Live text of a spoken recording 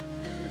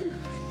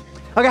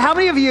Okay, how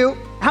many of you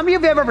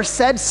have ever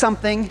said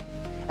something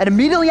and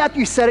immediately after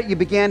you said it, you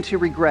began to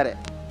regret it?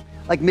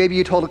 Like maybe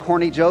you told a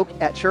corny joke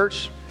at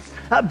church,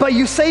 but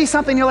you say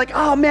something, you're like,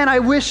 oh man, I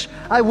wish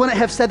I wouldn't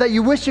have said that.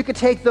 You wish you could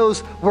take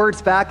those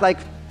words back. Like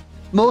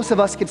most of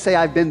us could say,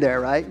 I've been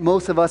there, right?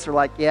 Most of us are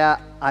like, yeah,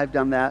 I've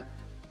done that.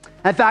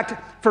 In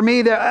fact, for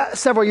me,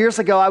 several years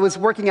ago, I was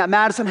working at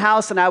Madison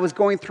House and I was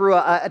going through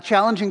a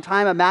challenging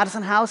time at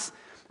Madison House.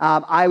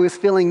 I was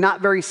feeling not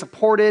very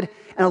supported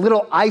and a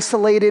little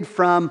isolated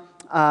from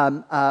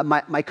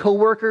my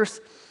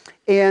coworkers.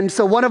 And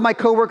so one of my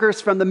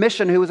coworkers from the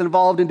mission who was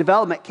involved in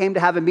development came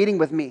to have a meeting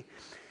with me.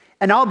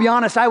 And I'll be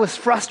honest, I was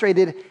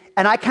frustrated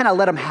and I kind of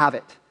let him have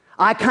it.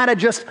 I kind of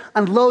just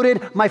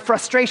unloaded my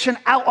frustration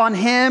out on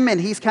him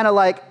and he's kind of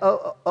like,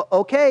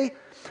 okay.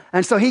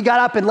 And so he got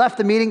up and left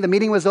the meeting. The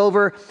meeting was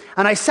over.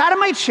 And I sat in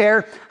my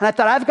chair and I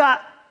thought, I've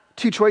got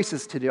two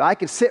choices to do. I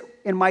could sit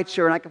in my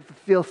chair and I could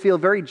feel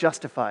very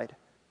justified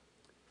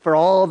for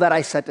all that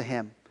I said to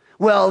him.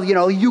 Well,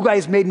 you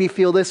guys made me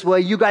feel this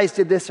way. You guys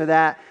did this or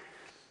that.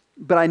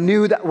 But I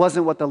knew that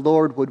wasn't what the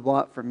Lord would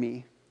want from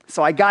me.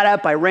 So I got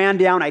up, I ran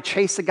down, I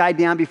chased the guy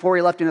down before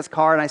he left in his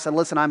car, and I said,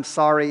 listen, I'm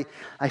sorry.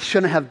 I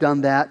shouldn't have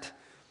done that.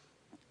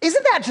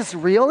 Isn't that just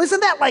real?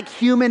 Isn't that like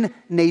human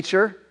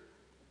nature?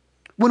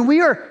 When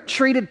we are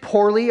treated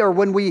poorly or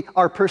when we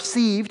are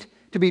perceived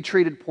to be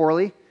treated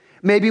poorly,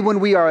 maybe when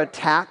we are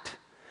attacked,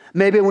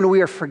 maybe when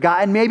we are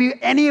forgotten, maybe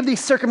any of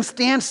these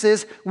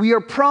circumstances, we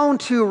are prone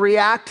to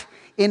react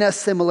in a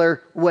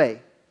similar way,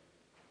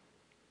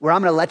 where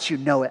I'm going to let you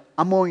know it.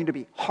 I'm going to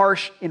be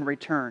harsh in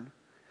return.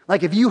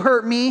 Like if you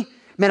hurt me,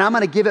 man, I'm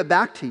going to give it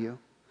back to you.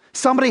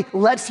 Somebody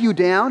lets you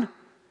down,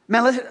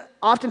 man,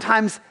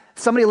 oftentimes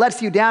somebody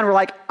lets you down, we're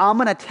like, I'm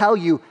going to tell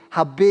you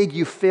how big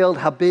you failed,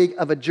 how big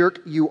of a jerk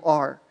you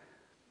are.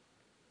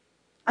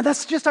 And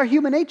that's just our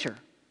human nature.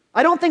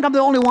 I don't think I'm the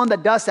only one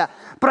that does that.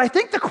 But I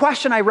think the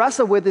question I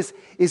wrestle with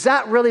is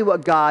that really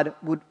what God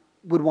would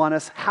want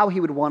us, how he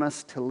would want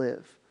us to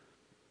live?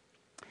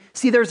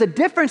 See, there's a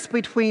difference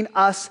between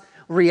us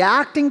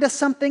reacting to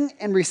something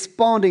and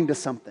responding to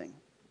something.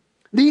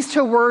 These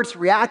two words,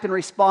 react and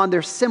respond,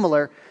 they're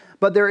similar,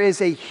 but there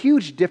is a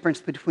huge difference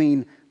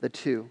between the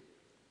two.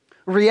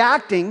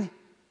 Reacting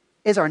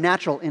is our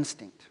natural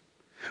instinct.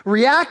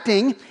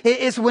 Reacting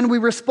is when we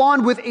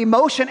respond with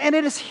emotion, and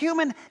it is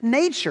human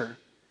nature.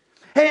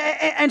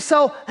 And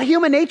so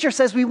human nature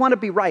says we want to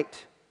be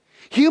right.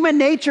 Human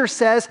nature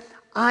says,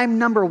 I'm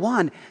number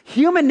one.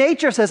 Human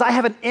nature says I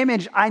have an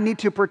image I need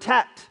to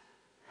protect.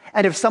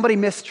 And if somebody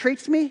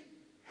mistreats me,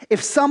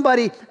 if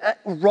somebody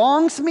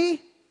wrongs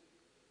me,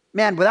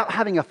 man, without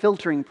having a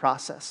filtering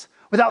process,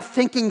 without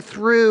thinking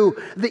through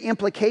the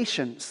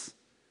implications,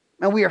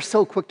 man, we are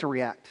so quick to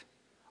react.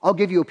 I'll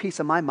give you a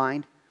piece of my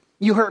mind.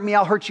 You hurt me,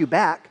 I'll hurt you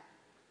back.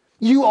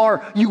 You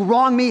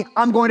wrong me,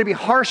 I'm going to be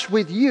harsh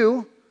with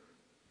you.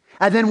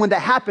 And then when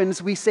that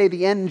happens, we say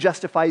the end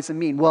justifies the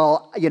mean.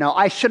 Well,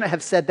 I shouldn't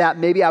have said that.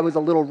 Maybe I was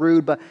a little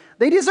rude, but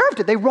they deserved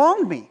it. They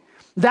wronged me.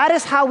 That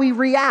is how we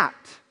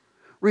react.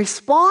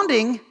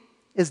 Responding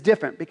is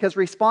different because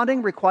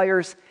responding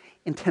requires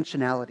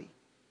intentionality.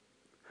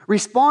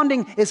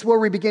 Responding is where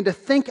we begin to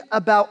think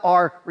about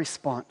our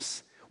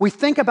response. We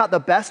think about the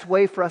best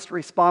way for us to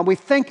respond. We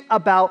think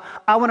about,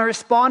 I want to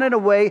respond in a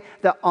way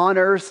that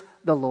honors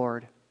the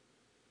Lord.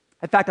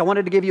 In fact, I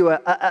wanted to give you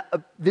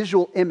a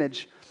visual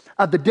image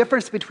of the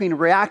difference between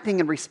reacting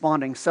and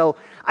responding. So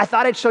I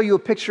thought I'd show you a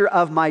picture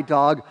of my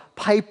dog,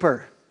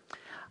 Piper.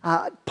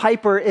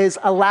 Piper is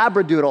a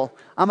Labradoodle.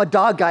 I'm a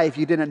dog guy if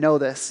you didn't know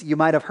this. You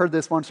might have heard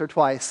this once or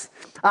twice.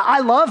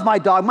 I love my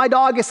dog. My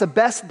dog is the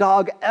best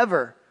dog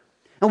ever.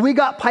 And we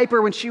got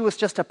Piper when she was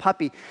just a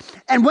puppy.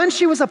 And when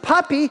she was a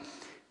puppy,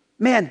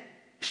 man,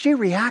 she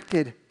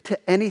reacted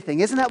to anything.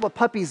 Isn't that what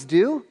puppies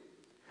do?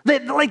 They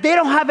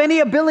don't have any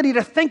ability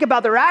to think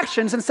about their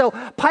actions. And so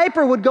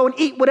Piper would go and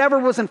eat whatever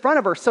was in front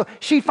of her. So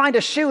she'd find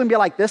a shoe and be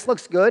like, this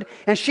looks good.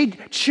 And she'd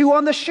chew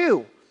on the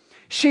shoe.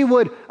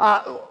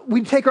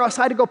 We'd take her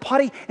outside to go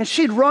potty, and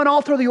she'd run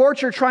all through the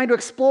orchard trying to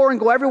explore and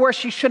go everywhere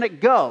she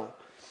shouldn't go.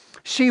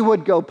 She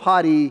would go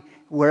potty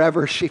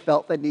wherever she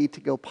felt the need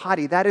to go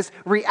potty. That is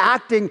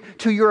reacting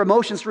to your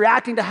emotions,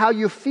 reacting to how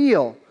you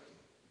feel.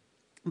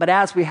 But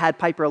as we had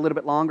Piper a little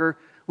bit longer,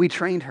 we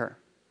trained her.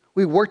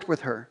 We worked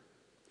with her.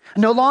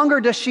 No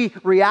longer does she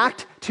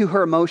react to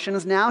her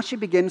emotions. Now she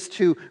begins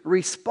to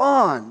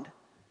respond.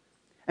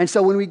 And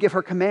so when we give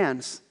her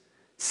commands,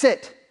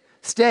 sit,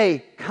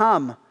 stay,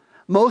 come,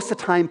 most of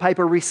the time,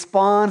 Piper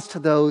responds to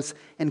those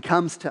and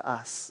comes to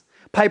us.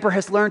 Piper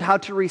has learned how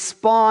to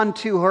respond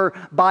to her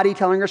body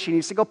telling her she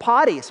needs to go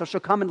potty. So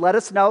she'll come and let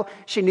us know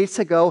she needs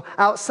to go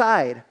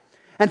outside.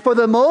 And for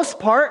the most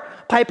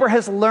part, Piper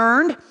has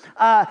learned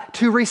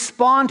to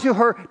respond to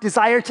her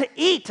desire to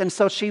eat. And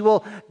so she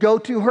will go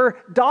to her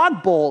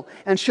dog bowl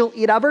and she'll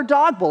eat out of her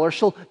dog bowl, or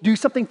she'll do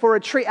something for a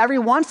treat. Every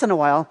once in a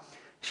while,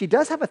 she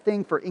does have a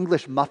thing for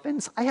English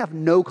muffins. I have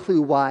no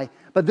clue why.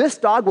 But this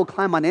dog will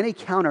climb on any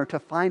counter to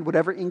find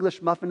whatever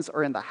English muffins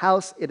are in the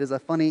house. It is a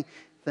funny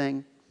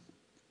thing.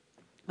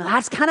 And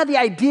that's kind of the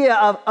idea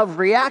of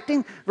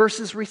reacting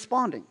versus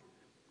responding.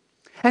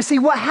 And see,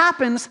 what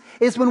happens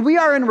is when we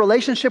are in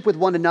relationship with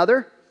one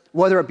another,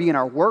 whether it be in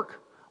our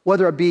work,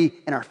 whether it be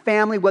in our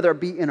family, whether it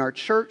be in our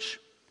church,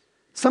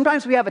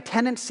 sometimes we have a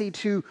tendency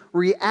to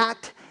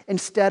react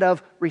instead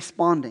of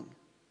responding.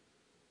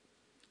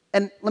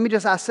 And let me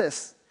just ask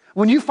this.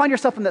 When you find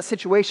yourself in that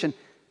situation,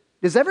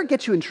 does it ever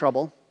get you in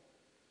trouble?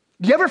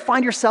 Do you ever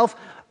find yourself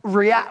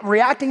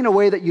reacting in a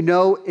way that you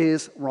know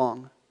is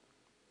wrong,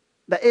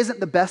 that isn't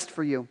the best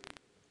for you?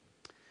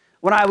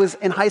 When I was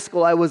in high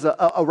school, I was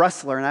a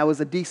wrestler, and I was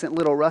a decent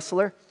little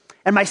wrestler.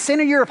 And my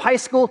senior year of high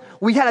school,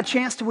 we had a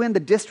chance to win the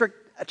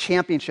district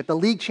championship, the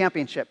league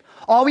championship.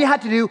 All we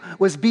had to do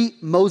was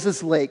beat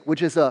Moses Lake,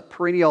 which is a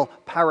perennial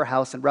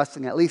powerhouse in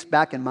wrestling, at least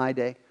back in my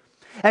day.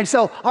 And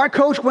so our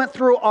coach went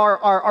through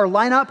our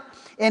lineup,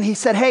 and he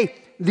said, hey,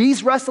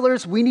 these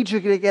wrestlers, we need you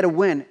to get a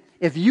win.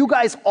 If you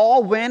guys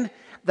all win,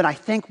 then I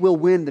think we'll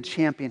win the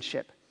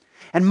championship.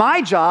 And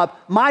my job,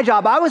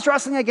 I was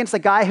wrestling against a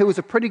guy who was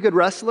a pretty good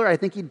wrestler. I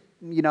think he,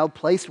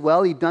 placed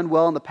well. He'd done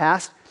well in the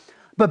past.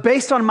 But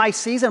based on my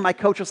season, my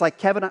coach was like,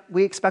 Kevin,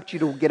 we expect you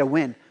to get a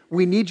win.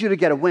 We need you to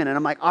get a win. And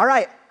I'm like, all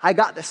right, I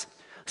got this.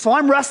 So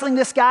I'm wrestling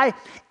this guy,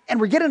 and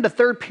we're getting to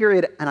third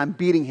period, and I'm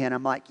beating him.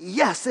 I'm like,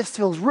 yes, this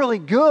feels really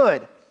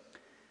good.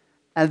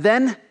 And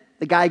then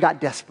the guy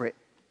got desperate.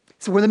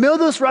 So we're in the middle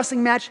of this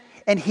wrestling match,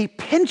 and he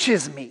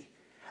pinches me.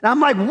 And I'm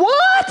like,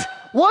 what?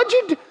 What'd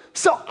you do?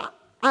 So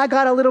I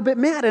got a little bit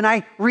mad, and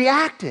I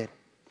reacted.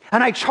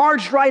 And I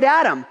charged right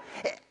at him.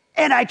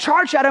 And I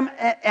charged at him,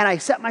 and I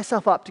set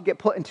myself up to get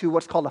put into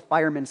what's called a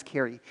fireman's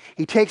carry.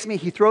 He takes me,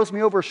 he throws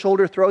me over his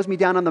shoulder, throws me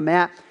down on the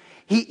mat.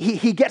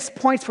 He gets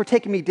points for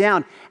taking me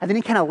down, and then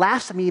he kind of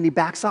laughs at me, and he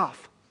backs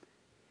off.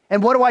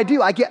 And what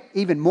do? I get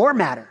even more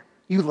madder.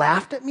 You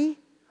laughed at me?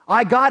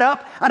 I got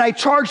up, and I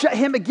charged at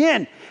him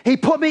again. He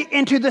put me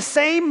into the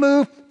same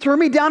move, threw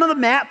me down on the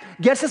mat,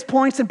 gets his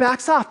points, and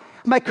backs off.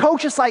 My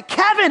coach is like,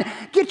 Kevin,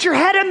 get your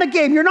head in the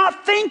game. You're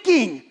not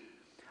thinking.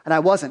 And I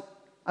wasn't.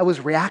 I was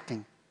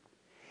reacting.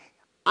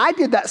 I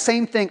did that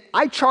same thing.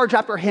 I charged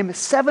after him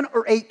 7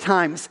 or 8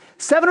 times.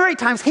 7 or 8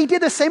 times, he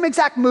did the same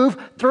exact move,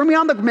 threw me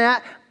on the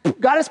mat,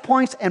 got his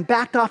points, and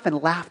backed off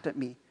and laughed at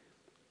me.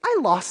 I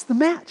lost the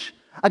match.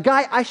 A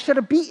guy I should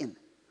have beaten.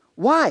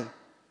 Why?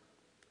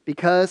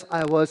 Because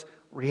I was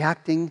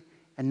reacting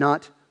and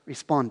not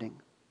responding.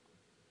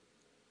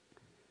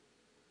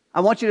 I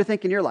want you to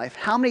think in your life,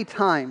 how many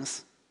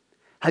times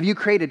have you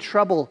created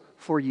trouble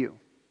for you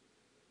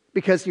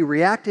because you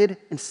reacted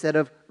instead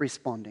of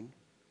responding?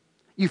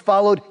 You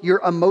followed your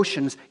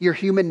emotions, your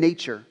human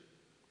nature.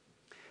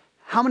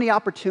 How many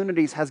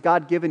opportunities has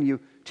God given you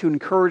to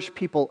encourage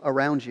people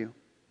around you,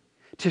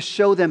 to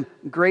show them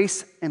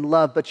grace and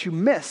love, but you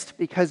missed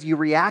because you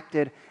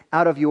reacted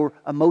out of your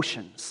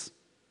emotions?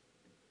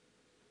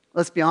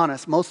 Let's be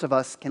honest, most of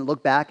us can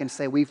look back and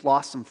say we've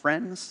lost some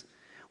friends,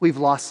 we've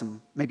lost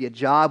maybe a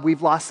job,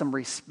 we've lost some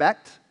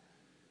respect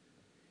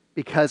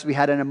because we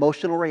had an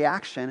emotional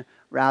reaction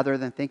rather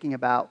than thinking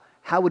about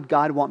how would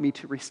God want me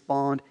to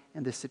respond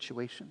in this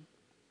situation.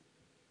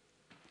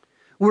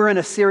 We're in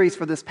a series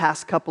for this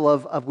past couple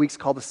of weeks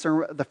called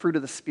the Fruit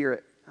of the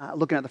Spirit,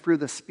 looking at the fruit of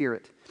the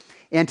Spirit.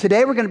 And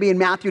today we're going to be in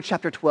Matthew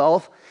chapter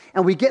 12,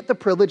 and we get the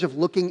privilege of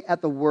looking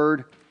at the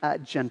word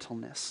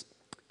gentleness.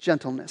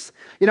 Gentleness.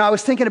 I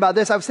was thinking about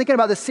this. I was thinking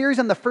about this series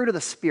on the fruit of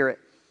the Spirit.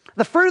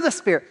 The fruit of the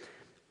Spirit.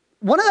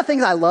 One of the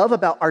things I love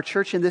about our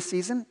church in this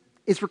season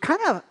is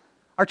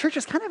our church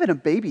is kind of in a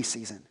baby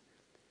season.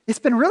 It's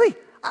been really,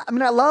 I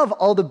love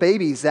all the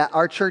babies that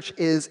our church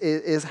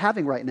is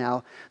having right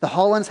now. The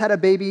Hollands had a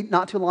baby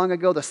not too long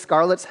ago. The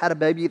Scarletts had a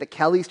baby. The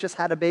Kellys just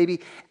had a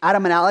baby.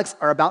 Adam and Alex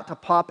are about to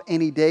pop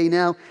any day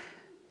now.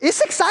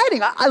 It's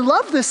exciting. I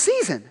love this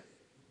season.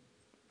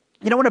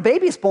 When a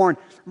baby is born,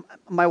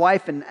 my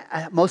wife and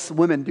most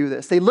women do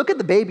this. They look at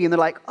the baby and they're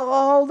like,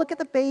 oh, look at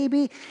the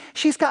baby.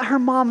 She's got her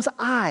mom's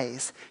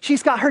eyes.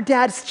 She's got her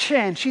dad's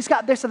chin. She's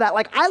got this or that.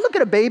 Like, I look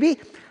at a baby,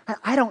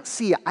 I don't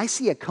see it. I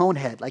see a cone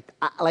head.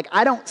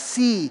 I don't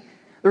see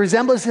the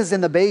resemblances in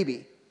the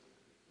baby.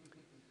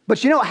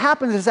 But what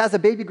happens is as the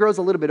baby grows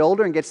a little bit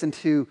older and gets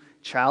into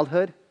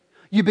childhood,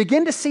 you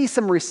begin to see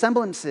some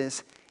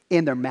resemblances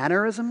in their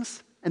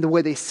mannerisms and the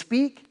way they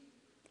speak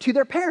to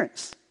their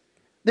parents.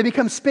 They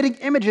become spitting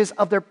images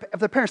of their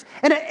parents.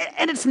 And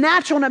it's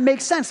natural and it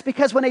makes sense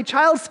because when a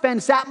child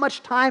spends that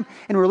much time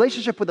in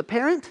relationship with a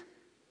parent,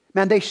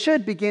 man, they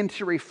should begin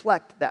to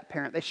reflect that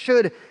parent. They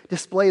should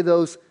display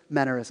those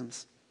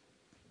mannerisms.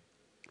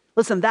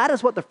 Listen, that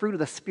is what the fruit of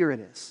the Spirit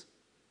is.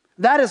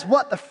 That is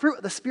what the fruit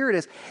of the Spirit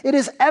is. It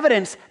is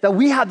evidence that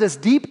we have this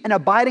deep and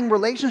abiding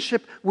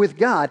relationship with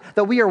God,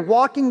 that we are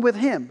walking with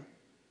Him.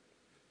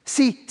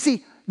 See,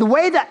 the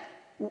way that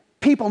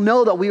people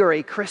know that we are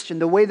a Christian,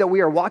 the way that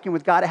we are walking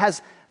with God, it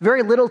has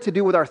very little to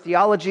do with our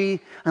theology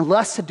and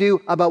less to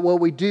do about what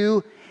we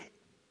do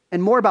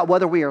and more about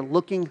whether we are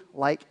looking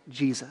like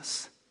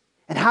Jesus.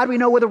 And how do we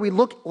know whether we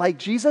look like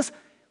Jesus?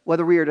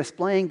 Whether we are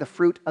displaying the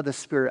fruit of the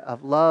Spirit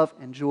of love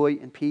and joy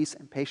and peace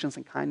and patience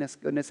and kindness,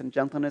 goodness and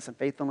gentleness and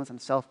faithfulness and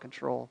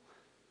self-control.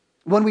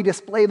 When we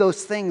display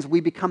those things,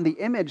 we become the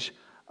image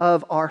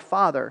of our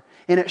Father,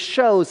 and it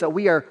shows that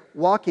we are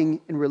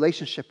walking in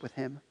relationship with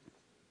Him.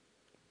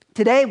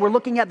 Today, we're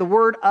looking at the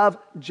word of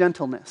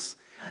gentleness.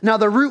 Now,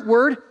 the root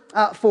word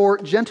for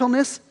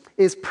gentleness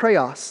is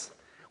praos,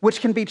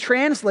 which can be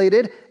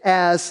translated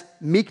as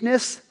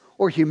meekness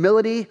or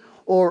humility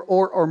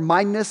or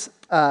mildness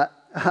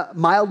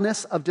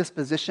of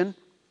disposition.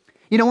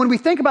 You know, when we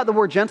think about the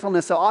word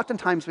gentleness, so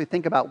oftentimes we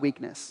think about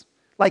weakness,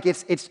 like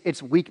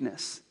it's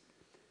weakness.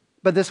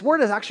 But this word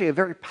is actually a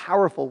very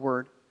powerful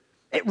word.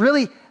 It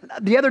really,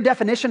 the other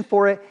definition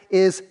for it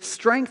is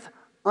strength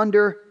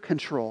under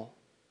control.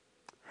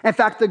 In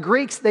fact, the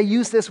Greeks, they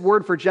use this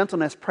word for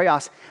gentleness,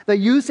 praos. They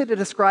use it to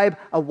describe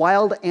a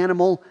wild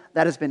animal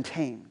that has been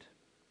tamed,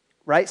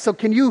 right? So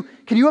can you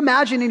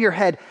imagine in your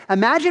head,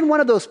 imagine one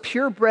of those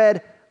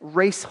purebred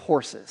race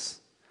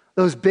horses,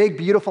 those big,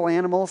 beautiful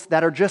animals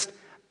that are just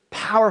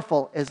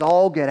powerful as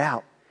all get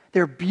out.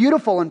 They're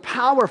beautiful and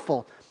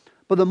powerful.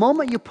 But the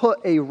moment you put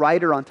a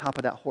rider on top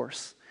of that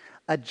horse,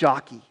 a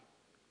jockey,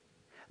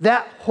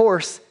 that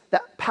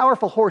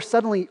powerful horse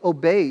suddenly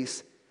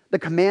obeys the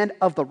command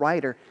of the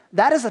rider.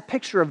 That is a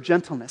picture of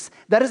gentleness.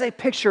 That is a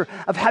picture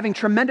of having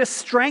tremendous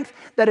strength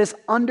that is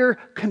under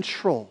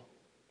control.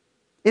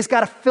 It's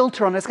got a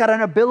filter on it. It's got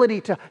an ability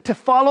to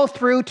follow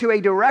through to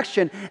a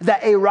direction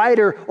that a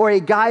rider or a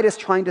guide is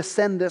trying to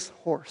send this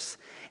horse.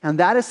 And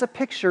that is a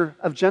picture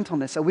of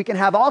gentleness. So we can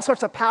have all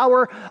sorts of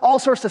power, all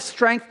sorts of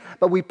strength,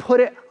 but we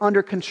put it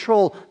under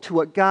control to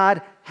what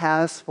God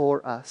has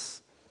for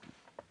us.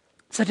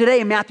 So today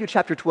in Matthew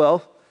chapter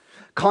 12,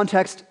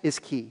 context is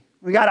key.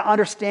 We got to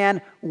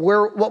understand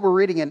what we're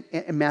reading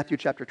in Matthew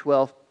chapter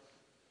 12.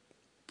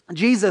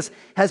 Jesus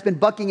has been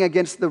bucking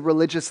against the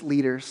religious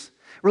leaders.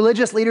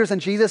 Religious leaders and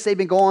Jesus, they've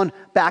been going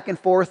back and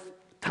forth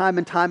time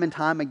and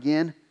time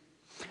again.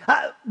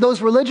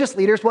 Those religious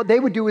leaders, what they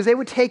would do is they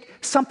would take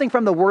something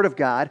from the Word of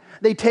God.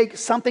 They'd take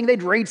something,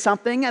 they'd read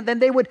something, and then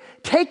they would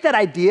take that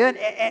idea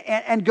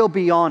and go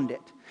beyond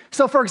it.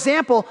 So for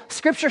example,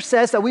 Scripture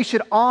says that we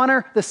should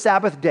honor the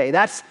Sabbath day.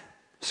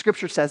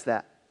 Scripture says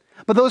that.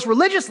 But those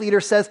religious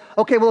leaders says,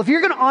 okay, well, if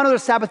you're going to honor the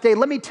Sabbath day,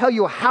 let me tell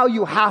you how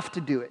you have to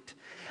do it.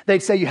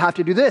 They'd say you have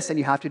to do this and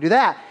you have to do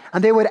that.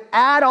 And they would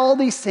add all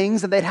these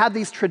things and they'd have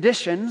these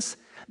traditions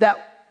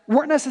that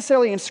weren't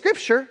necessarily in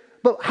Scripture,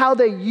 but how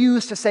they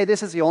used to say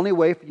this is the only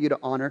way for you to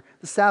honor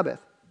the Sabbath.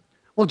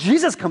 Well,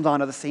 Jesus comes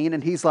onto the scene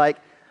and he's like,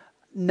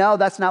 no,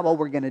 that's not what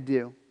we're going to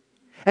do.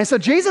 And so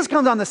Jesus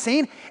comes on the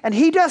scene and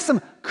he does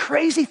some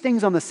crazy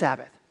things on the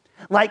Sabbath.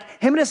 Like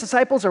him and his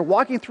disciples are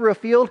walking through a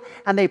field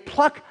and they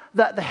pluck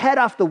the head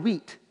off the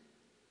wheat.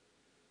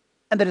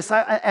 And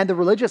the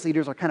religious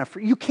leaders are kind of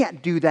free. You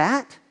can't do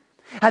that.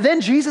 And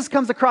then Jesus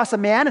comes across a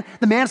man, and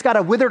the man's got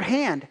a withered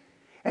hand.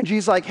 And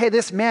Jesus is like, hey,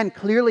 this man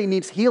clearly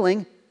needs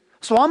healing.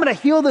 So I'm going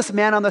to heal this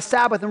man on the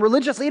Sabbath. And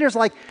religious leaders are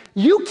like,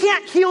 you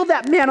can't heal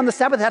that man on the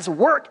Sabbath. That's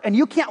work, and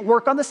you can't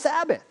work on the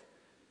Sabbath.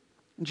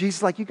 And Jesus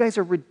is like, you guys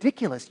are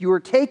ridiculous. You are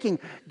taking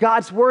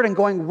God's word and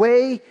going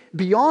way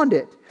beyond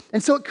it.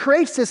 And so it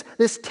creates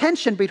this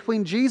tension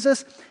between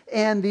Jesus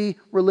and the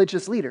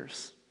religious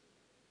leaders.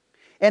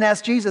 And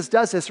as Jesus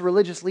does this,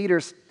 religious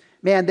leaders,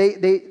 man,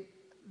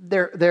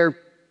 their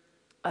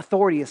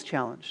authority is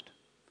challenged.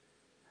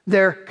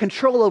 Their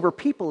control over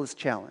people is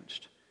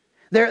challenged.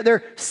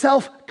 Their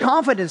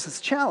self-confidence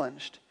is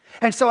challenged.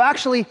 And so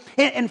actually,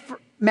 in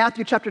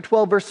Matthew chapter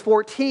 12, verse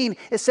 14,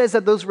 it says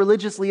that those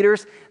religious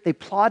leaders, they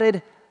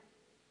plotted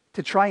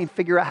to try and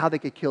figure out how they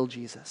could kill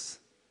Jesus.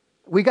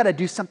 We got to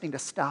do something to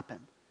stop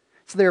him.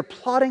 So they're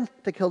plotting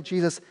to kill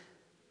Jesus.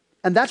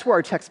 And that's where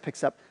our text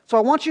picks up. So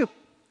I want you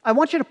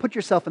to put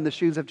yourself in the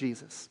shoes of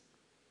Jesus.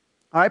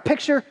 All right,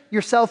 picture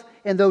yourself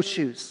in those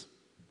shoes.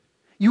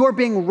 You are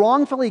being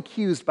wrongfully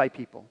accused by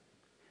people.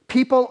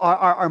 People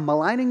are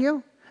maligning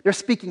you. They're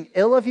speaking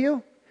ill of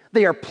you.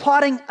 They are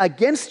plotting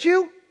against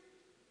you.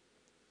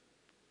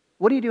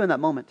 What do you do in that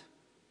moment?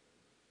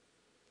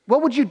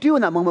 What would you do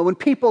in that moment when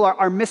people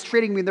are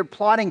mistreating you and they're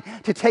plotting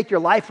to take your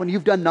life when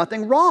you've done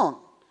nothing wrong?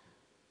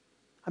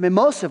 I mean,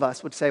 most of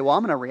us would say, well,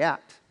 I'm going to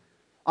react.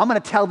 I'm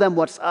going to tell them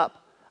what's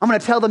up. I'm going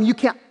to tell them,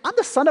 I'm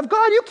the Son of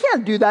God. You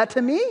can't do that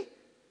to me.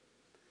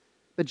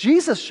 But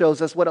Jesus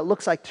shows us what it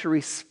looks like to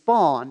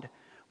respond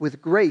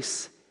with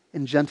grace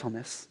and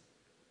gentleness.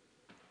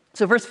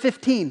 So verse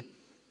 15,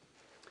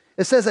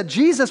 it says that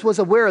Jesus was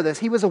aware of this.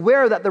 He was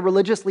aware that the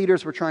religious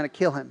leaders were trying to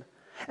kill him.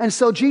 And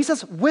so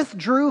Jesus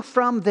withdrew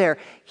from there.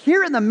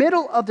 Here in the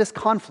middle of this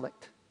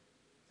conflict,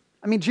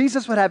 I mean,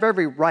 Jesus would have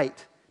every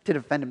right to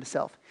defend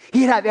himself.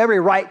 He'd have every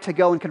right to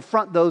go and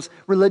confront those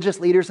religious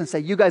leaders and say,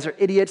 you guys are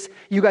idiots.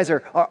 You guys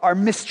are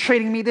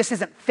mistreating me. This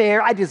isn't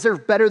fair. I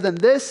deserve better than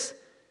this.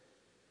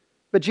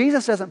 But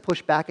Jesus doesn't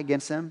push back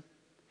against them.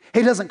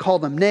 He doesn't call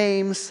them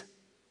names.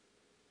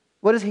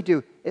 What does he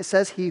do? It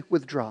says he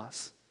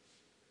withdraws.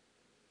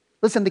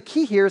 Listen, the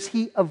key here is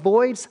he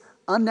avoids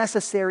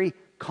unnecessary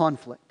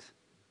conflict.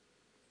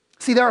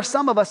 See, there are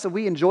some of us that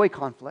we enjoy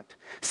conflict.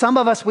 Some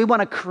of us, we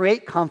want to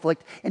create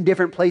conflict in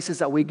different places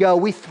that we go.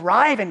 We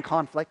thrive in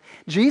conflict.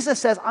 Jesus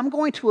says, I'm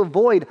going to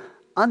avoid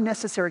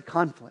unnecessary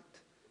conflict.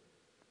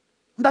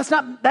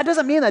 That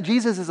doesn't mean that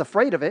Jesus is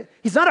afraid of it.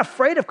 He's not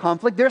afraid of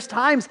conflict. There's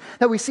times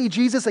that we see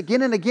Jesus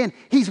again and again.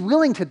 He's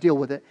willing to deal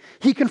with it.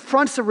 He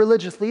confronts the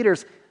religious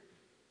leaders,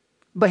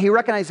 but he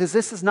recognizes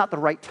this is not the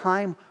right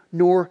time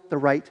nor the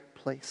right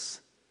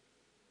place.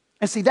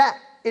 And see, that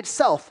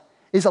itself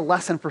is a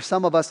lesson for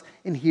some of us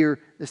in here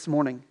this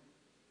morning.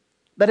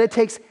 That it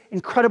takes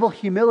incredible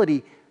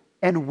humility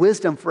and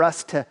wisdom for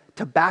us to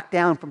back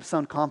down from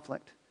some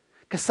conflict,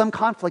 because some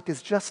conflict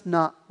is just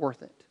not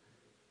worth it.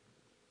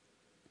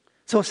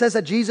 So it says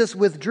that Jesus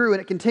withdrew, and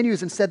it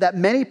continues and said that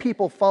many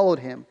people followed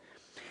him,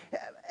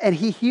 and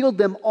he healed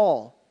them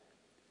all.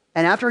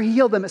 And after he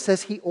healed them, it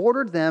says he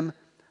ordered them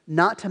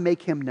not to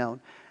make him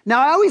known. Now,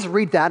 I always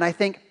read that and I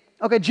think,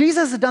 okay,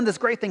 Jesus has done this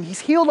great thing.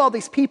 He's healed all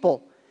these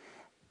people.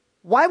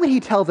 Why would he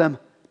tell them,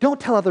 don't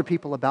tell other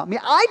people about me?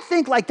 I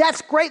think like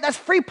that's great. That's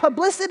free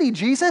publicity,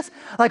 Jesus.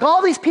 Like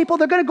all these people,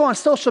 they're going to go on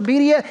social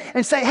media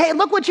and say, hey,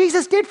 look what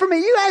Jesus did for me.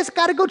 You guys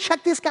got to go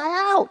check this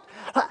guy out.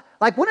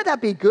 Like, wouldn't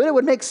that be good? It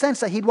would make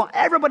sense that he'd want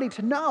everybody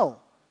to know.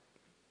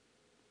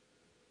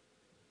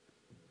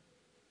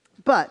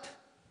 But,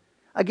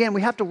 again,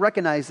 we have to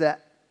recognize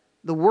that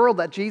the world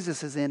that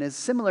Jesus is in is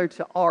similar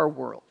to our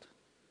world,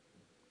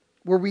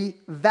 where we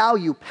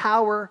value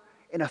power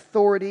and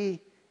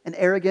authority and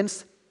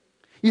arrogance.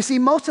 You see,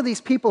 most of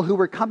these people who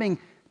were coming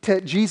to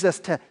Jesus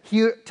to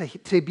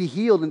be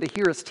healed and to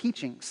hear his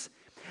teachings,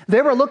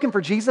 they were looking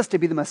for Jesus to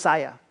be the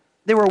Messiah.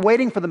 They were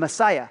waiting for the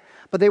Messiah,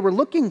 but they were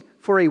looking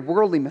for a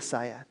worldly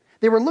Messiah.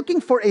 They were looking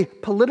for a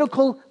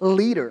political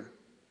leader.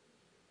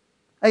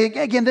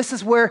 Again, this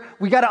is where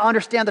we got to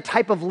understand the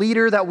type of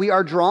leader that we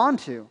are drawn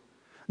to.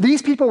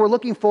 These people were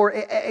looking for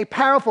a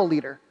powerful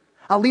leader,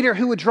 a leader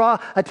who would draw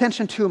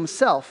attention to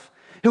himself,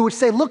 who would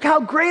say, look how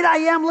great I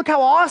am, look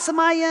how awesome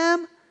I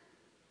am.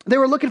 They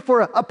were looking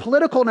for a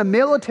political and a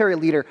military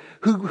leader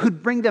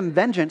who'd bring them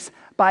vengeance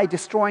by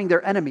destroying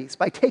their enemies,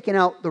 by taking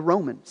out the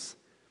Romans.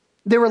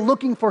 They were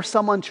looking for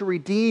someone to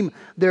redeem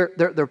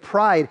their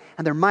pride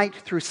and their might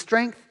through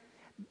strength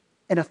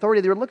and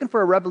authority. They were looking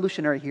for a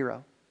revolutionary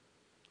hero,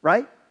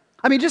 right?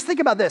 I mean, just think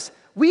about this.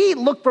 We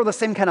look for the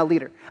same kind of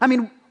leader. I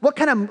mean, what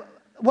kind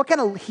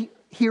of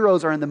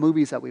heroes are in the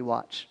movies that we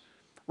watch,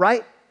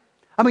 right?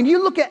 I mean,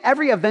 you look at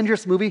every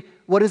Avengers movie,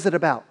 what is it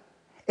about?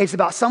 It's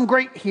about some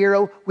great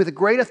hero with a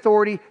great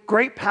authority,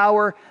 great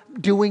power,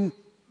 bringing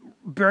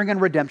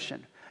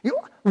redemption.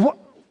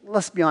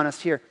 Let's be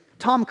honest here.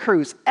 Tom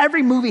Cruise,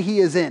 every movie he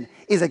is in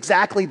is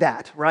exactly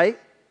that, right?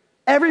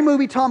 Every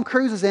movie Tom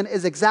Cruise is in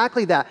is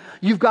exactly that.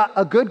 You've got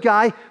a good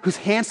guy who's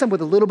handsome with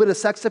a little bit of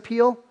sex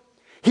appeal.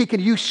 He can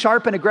use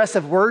sharp and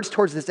aggressive words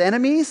towards his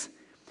enemies.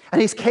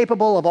 And he's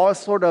capable of all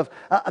sort of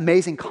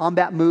amazing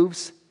combat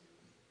moves.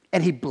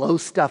 And he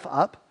blows stuff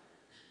up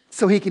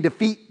so he can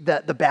defeat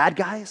the bad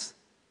guys.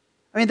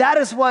 I mean, that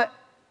is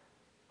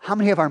how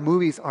many of our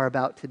movies are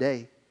about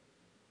today.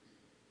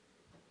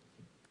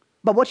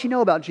 But what you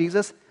know about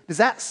Jesus, does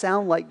that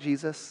sound like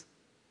Jesus?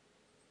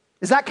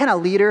 Does that kind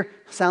of leader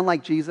sound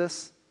like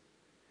Jesus?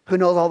 Who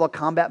knows all the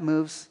combat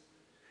moves?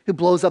 Who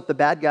blows up the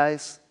bad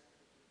guys?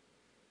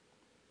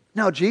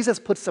 No, Jesus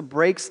puts the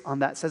brakes on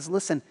that, says,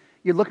 listen,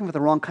 you're looking for the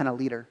wrong kind of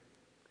leader.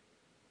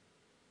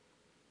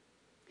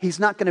 He's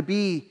not going to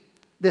be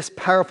this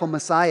powerful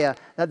Messiah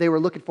that they were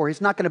looking for.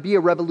 He's not going to be a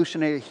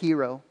revolutionary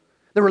hero.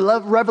 The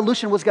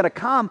revolution was going to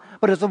come,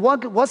 but it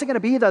wasn't going to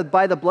be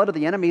by the blood of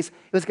the enemies.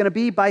 It was going to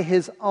be by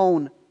his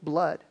own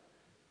blood.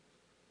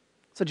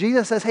 So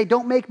Jesus says, hey,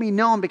 don't make me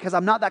known because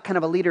I'm not that kind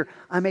of a leader.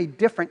 I'm a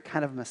different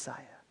kind of Messiah.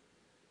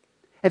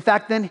 In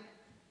fact, then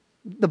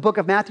the book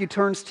of Matthew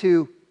turns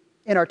to,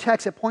 in our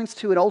text, it points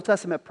to an Old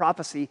Testament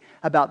prophecy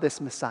about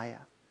this Messiah.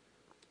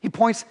 He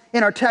points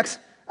in our text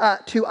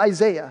to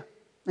Isaiah.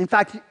 In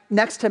fact,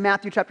 next to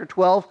Matthew chapter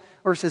 12,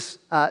 verses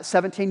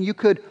 17, you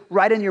could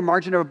write in your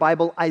margin of a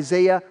Bible,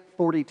 Isaiah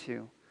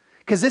 42.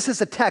 Because this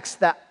is a text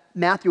that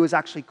Matthew is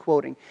actually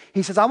quoting.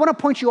 He says, I want to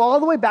point you all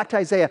the way back to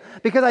Isaiah,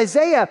 because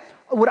Isaiah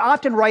would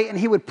often write and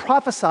he would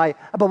prophesy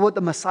about what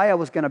the Messiah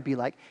was going to be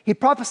like. He'd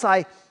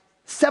prophesy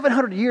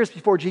 700 years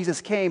before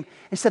Jesus came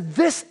and said,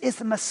 this is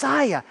the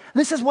Messiah.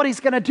 This is what he's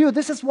going to do.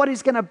 This is what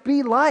he's going to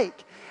be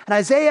like. And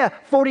Isaiah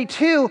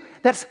 42,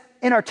 that's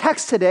in our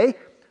text today,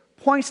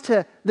 points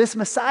to this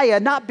Messiah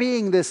not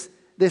being this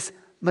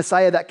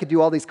Messiah that could do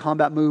all these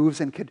combat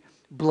moves and could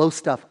blow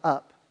stuff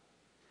up.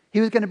 He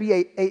was going to be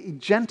a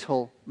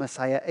gentle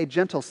Messiah, a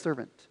gentle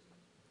servant.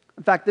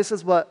 In fact, this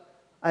is what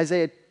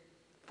Isaiah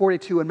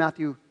 42 and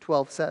Matthew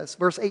 12 says.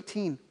 Verse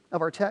 18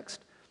 of our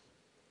text.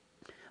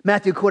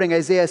 Matthew, quoting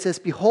Isaiah, says,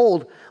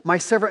 behold, my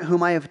servant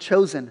whom I have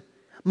chosen,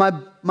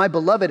 my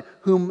beloved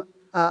whom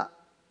I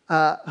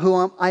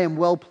am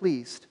well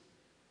pleased.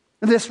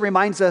 And this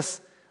reminds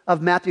us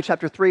of Matthew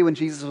chapter 3 when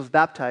Jesus was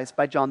baptized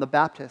by John the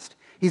Baptist.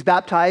 He's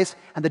baptized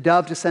and the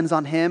dove descends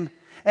on him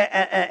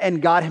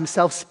and God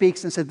himself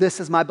speaks and says, this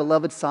is my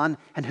beloved son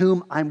in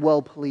whom I'm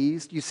well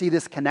pleased. You see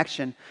this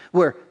connection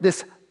where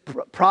this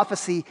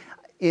prophecy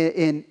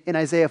in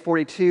Isaiah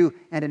 42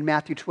 and in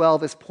Matthew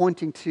 12 is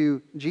pointing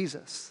to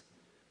Jesus.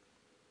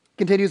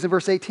 Continues in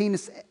verse 18,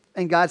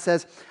 And God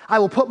says, I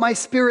will put my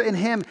spirit in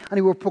him and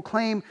he will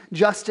proclaim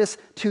justice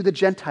to the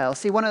Gentiles.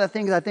 See, one of the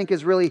things I think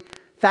is really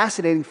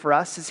fascinating for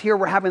us is here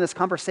we're having this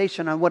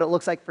conversation on what it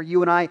looks like for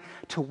you and I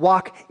to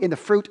walk in the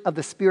fruit of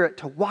the Spirit,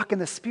 to walk in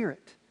the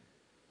Spirit.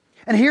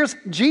 And here's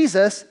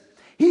Jesus.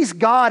 He's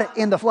God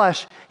in the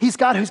flesh. He's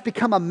God who's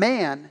become a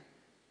man.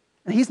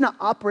 And he's not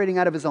operating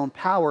out of his own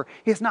power.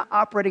 He's not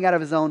operating out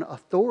of his own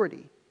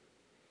authority.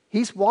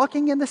 He's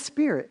walking in the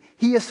Spirit.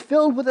 He is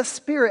filled with the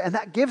Spirit, and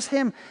that gives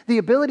him the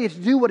ability to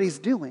do what he's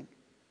doing.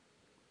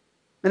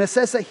 And it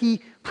says that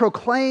he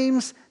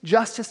proclaims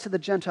justice to the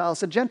Gentiles.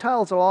 The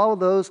Gentiles are all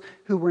of those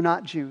who were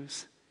not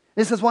Jews.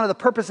 This is one of the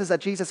purposes that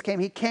Jesus came.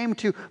 He came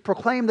to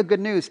proclaim the good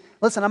news.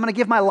 Listen, I'm going to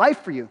give my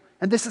life for you,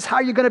 and this is how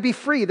you're going to be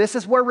free. This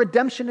is where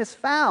redemption is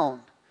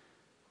found.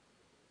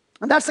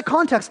 And that's the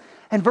context.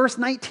 And verse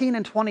 19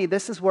 and 20,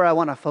 this is where I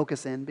want to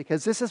focus in,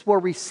 because this is where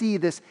we see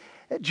this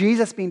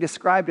Jesus being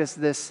described as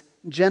this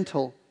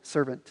gentle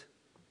servant.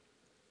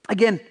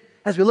 Again,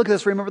 as we look at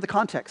this, remember the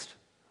context.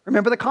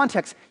 Remember the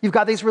context. You've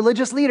got these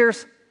religious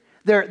leaders.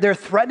 They're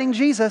threatening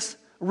Jesus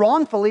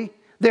wrongfully.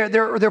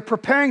 They're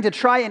preparing to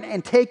try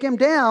and take him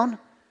down.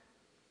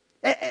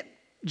 And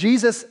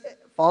Jesus, if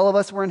all of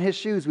us were in his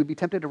shoes, we'd be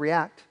tempted to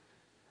react.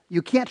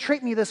 You can't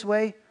treat me this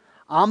way.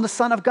 I'm the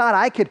Son of God.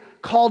 I could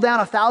call down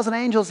 1,000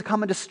 angels to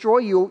come and destroy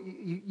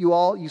you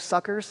all, you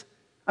suckers.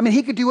 I mean,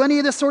 he could do any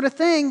of this sort of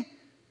thing.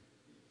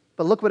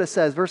 But look what it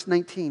says, verse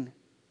 19.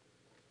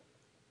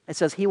 It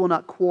says, he will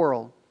not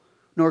quarrel,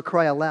 nor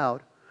cry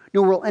aloud,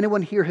 nor will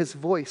anyone hear his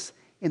voice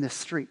in the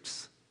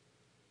streets.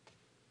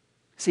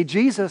 See,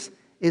 Jesus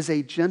is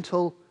a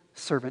gentle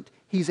servant.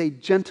 He's a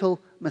gentle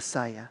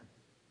Messiah.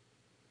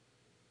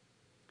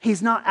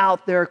 He's not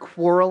out there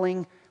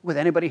quarreling with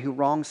anybody who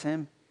wrongs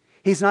him.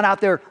 He's not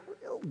out there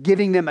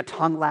giving them a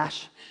tongue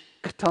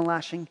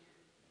lashing.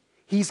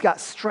 He's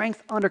got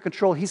strength under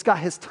control. He's got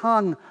his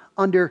tongue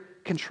under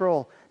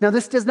control. Now,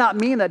 this does not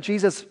mean that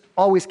Jesus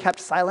always kept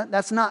silent.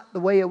 That's not the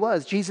way it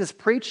was. Jesus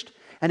preached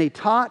and he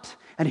taught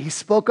and he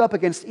spoke up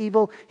against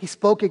evil. He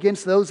spoke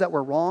against those that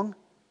were wrong.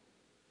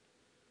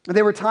 And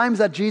there were times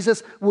that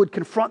Jesus would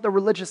confront the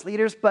religious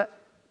leaders, but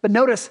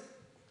notice,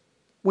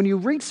 when you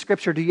read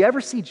Scripture, do you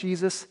ever see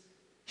Jesus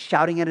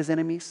shouting at his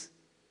enemies?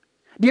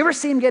 Do you ever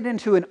see him get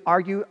into an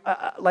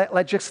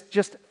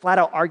just flat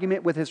out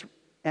argument with his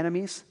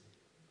enemies?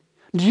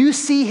 Do you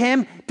see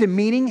him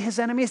demeaning his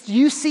enemies? Do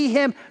you see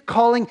him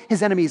calling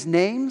his enemies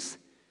names?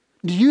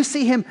 Do you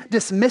see him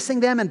dismissing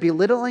them and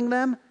belittling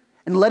them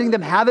and letting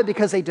them have it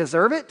because they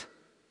deserve it?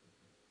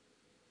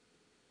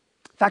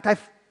 In fact,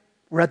 I've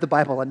read the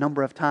Bible a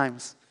number of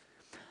times,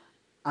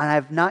 and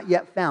I've not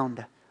yet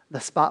found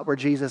the spot where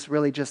Jesus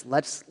really just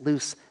lets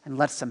loose and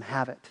lets them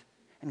have it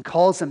and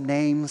calls them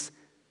names.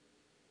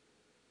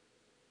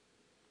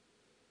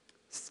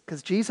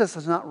 Because Jesus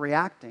is not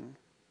reacting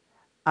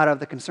out of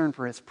the concern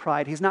for his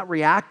pride. He's not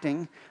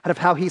reacting out of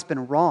how he's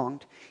been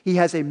wronged. He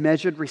has a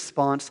measured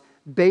response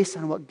based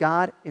on what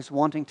God is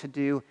wanting to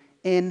do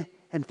in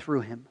and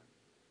through him.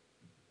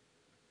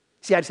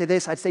 See, I'd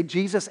say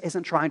Jesus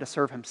isn't trying to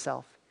serve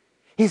himself.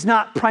 He's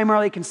not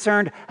primarily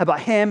concerned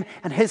about him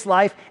and his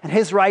life and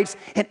his rights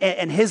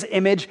and his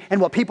image and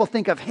what people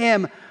think of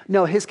him.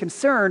 No, his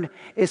concern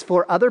is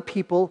for other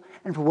people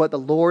and for what the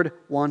Lord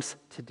wants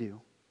to do.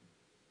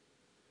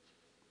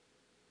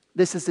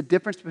 This is the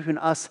difference between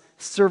us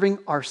serving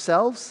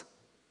ourselves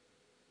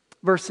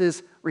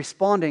versus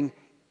responding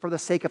for the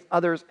sake of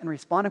others and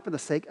responding for the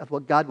sake of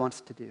what God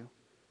wants to do.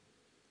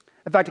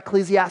 In fact,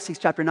 Ecclesiastes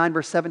chapter 9,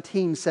 verse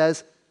 17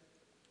 says,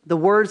 the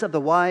words of the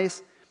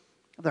wise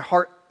of their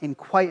heart in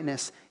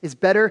quietness is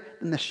better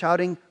than the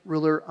shouting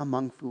ruler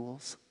among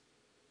fools.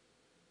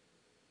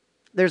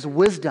 There's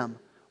wisdom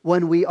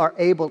when we are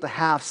able to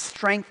have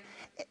strength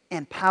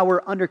and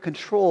power under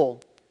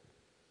control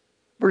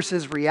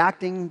versus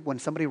reacting when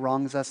somebody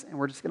wrongs us and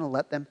we're just going to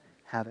let them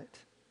have it.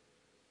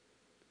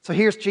 So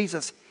here's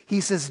Jesus.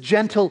 He's this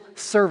gentle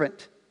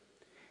servant.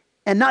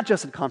 And not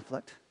just in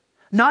conflict.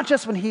 Not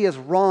just when he is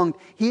wronged.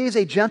 He is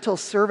a gentle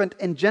servant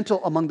and gentle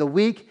among the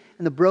weak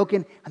and the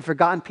broken and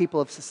forgotten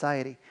people of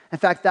society. In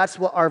fact, that's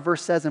what our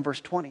verse says in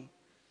verse 20.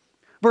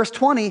 Verse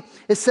 20,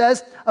 it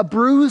says, a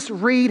bruised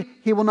reed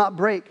he will not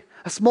break.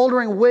 A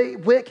smoldering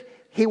wick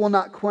he will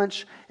not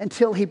quench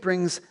until he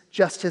brings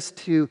justice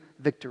to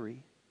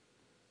victory.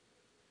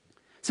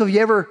 So have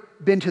you ever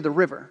been to the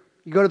river?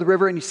 You go to the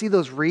river and you see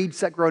those reeds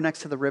that grow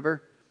next to the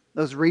river.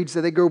 Those reeds,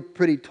 they grow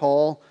pretty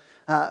tall.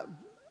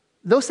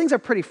 Those things are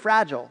pretty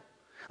fragile.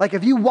 Like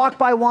if you walk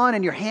by one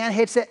and your hand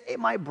hits it, it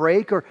might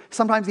break. Or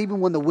sometimes even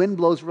when the wind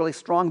blows really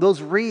strong,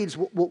 those reeds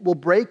will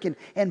break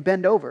and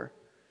bend over.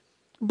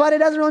 But it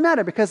doesn't really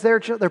matter because they're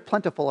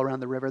plentiful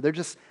around the river.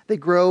 They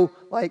grow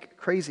like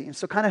crazy. And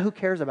so kind of who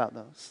cares about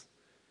those?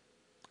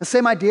 The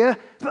same idea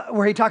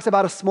where he talks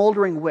about a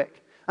smoldering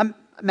wick.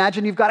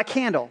 Imagine you've got a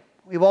candle.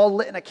 We've all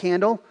lit a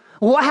candle.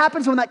 What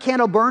happens when that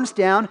candle burns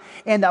down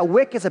and that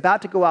wick is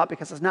about to go out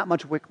because there's not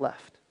much wick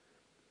left?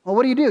 Well,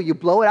 what do? You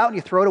blow it out and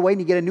you throw it away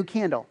and you get a new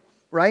candle,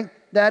 right?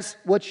 That's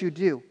what you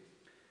do.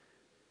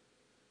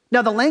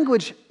 Now, the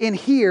language in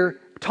here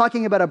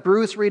talking about a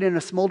bruised reed and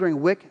a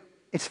smoldering wick,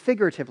 it's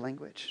figurative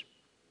language.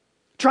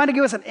 Trying to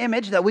give us an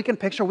image that we can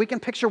picture. We can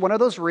picture one of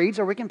those reeds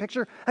or we can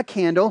picture a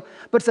candle,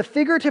 but it's a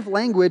figurative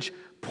language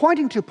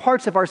pointing to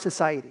parts of our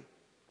society,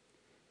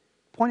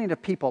 pointing to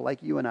people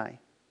like you and I,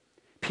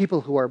 people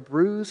who are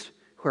bruised,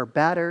 who are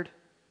battered,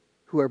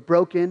 who are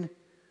broken,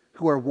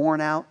 who are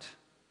worn out.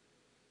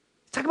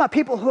 It's talking about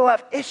people who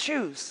have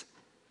issues.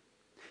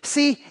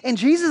 See, in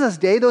Jesus'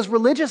 day, those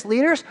religious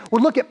leaders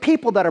would look at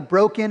people that are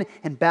broken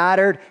and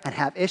battered and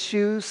have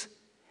issues,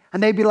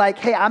 and they'd be like,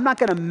 hey, I'm not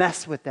going to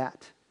mess with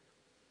that.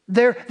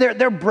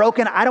 They're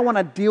broken. I don't want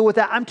to deal with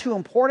that. I'm too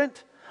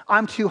important.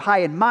 I'm too high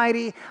and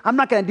mighty. I'm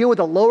not going to deal with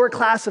the lower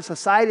class of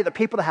society, the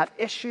people that have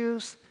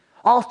issues.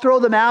 I'll throw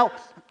them out.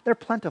 They're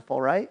plentiful,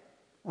 right?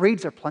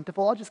 Reeds are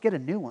plentiful. I'll just get a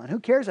new one.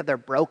 Who cares if they're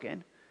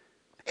broken?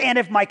 And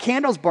if my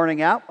candle's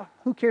burning out,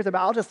 who cares about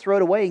it? I'll just throw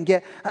it away and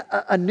get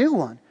a new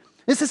one.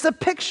 This is a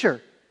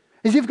picture.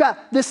 Is you've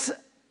got this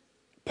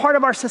part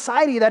of our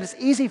society that is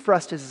easy for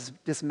us to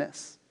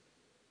dismiss.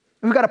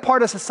 We've got a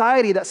part of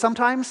society that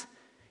sometimes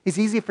is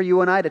easy for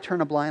you and I to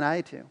turn a blind eye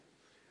to.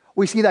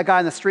 We see that guy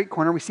in the street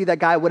corner, we see that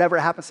guy, whatever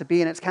it happens to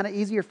be, and it's kind of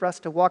easier for us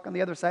to walk on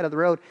the other side of the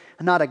road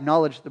and not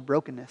acknowledge the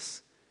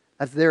brokenness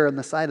that's there on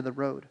the side of the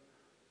road.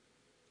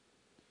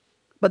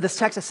 But this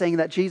text is saying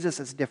that Jesus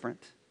is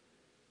different.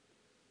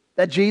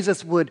 That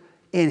Jesus would,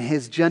 in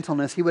his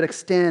gentleness, he would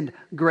extend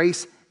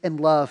grace and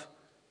love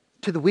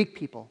to the weak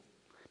people,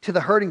 to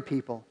the hurting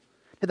people,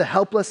 to the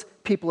helpless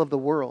people of the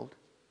world.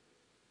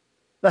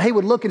 That he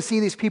would look and see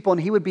these people and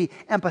he would be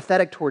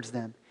empathetic towards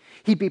them.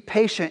 He'd be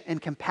patient and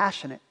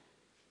compassionate,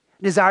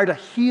 desire to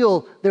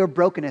heal their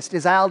brokenness,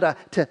 desire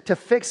to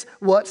fix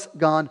what's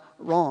gone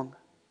wrong.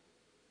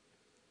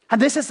 And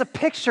this is a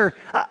picture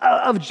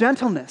of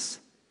gentleness.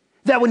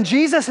 That when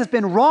Jesus has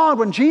been wronged,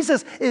 when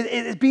Jesus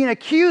is being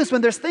accused,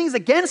 when there's things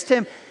against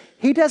him,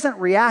 he doesn't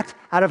react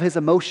out of his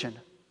emotion,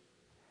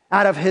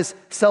 out of his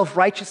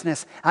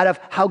self-righteousness, out of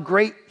how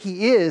great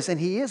he is,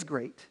 and he is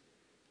great.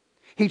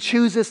 He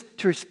chooses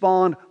to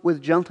respond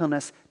with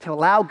gentleness to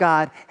allow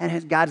God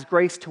and God's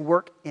grace to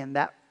work in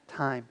that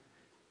time.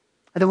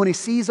 And then when he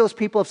sees those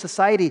people of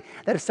society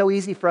that is so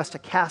easy for us to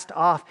cast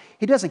off,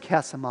 he doesn't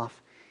cast them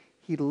off.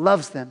 He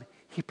loves them.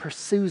 He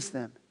pursues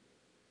them.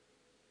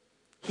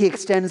 He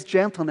extends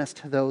gentleness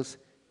to those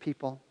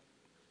people.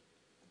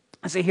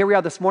 And so here we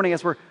are this morning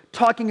as we're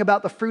talking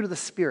about the fruit of the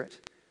Spirit.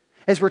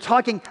 As we're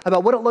talking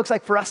about what it looks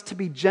like for us to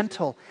be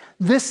gentle.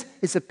 This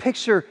is a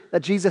picture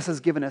that Jesus has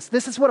given us.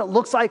 This is what it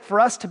looks like for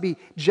us to be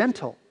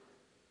gentle.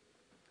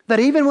 That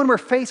even when we're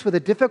faced with a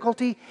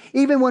difficulty,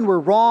 even when we're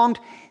wronged,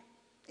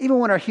 even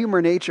when our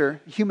human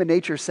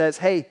nature says,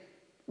 hey,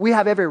 we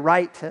have every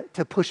right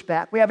to push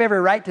back. We have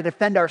every right to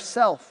defend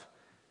ourselves.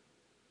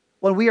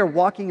 When we are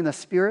walking in the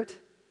Spirit,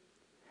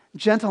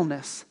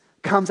 gentleness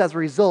comes as a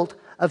result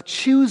of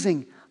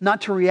choosing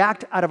not to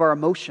react out of our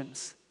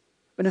emotions,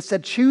 but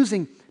instead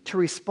choosing to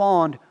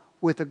respond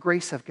with the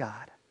grace of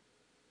God.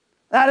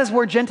 That is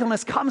where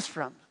gentleness comes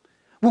from.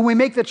 When we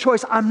make the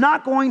choice, I'm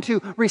not going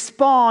to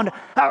respond,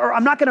 or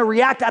I'm not going to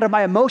react out of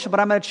my emotion, but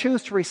I'm going to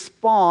choose to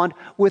respond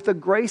with the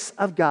grace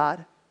of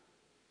God,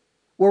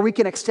 where we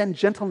can extend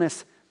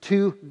gentleness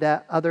to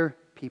that other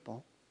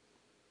people.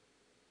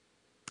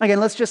 Again,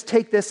 let's just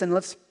take this and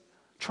let's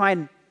try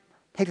and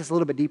take this a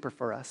little bit deeper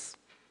for us.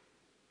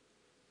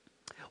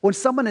 When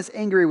someone is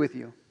angry with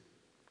you,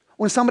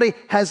 when somebody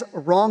has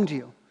wronged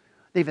you,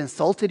 they've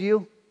insulted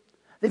you,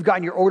 they've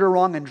gotten your order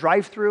wrong in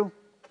drive-thru,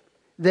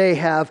 they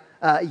have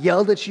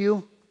yelled at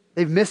you,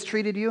 they've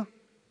mistreated you.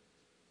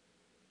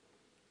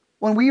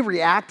 When we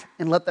react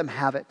and let them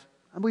have it,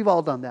 and we've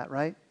all done that,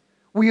 right?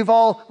 We've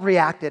all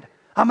reacted.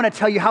 I'm going to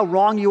tell you how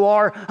wrong you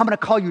are. I'm going to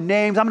call you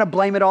names. I'm going to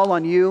blame it all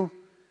on you.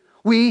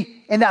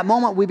 In that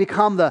moment, we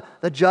become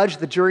the judge,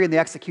 the jury, and the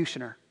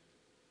executioner.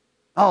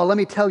 Oh, let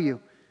me tell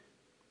you.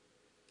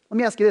 Let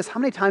me ask you this. How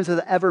many times has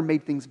it ever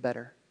made things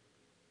better?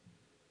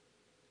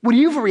 When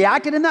you've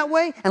reacted in that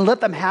way and let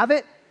them have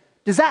it,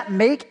 does that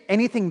make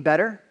anything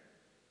better?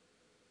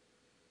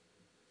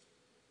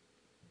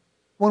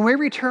 When we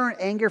return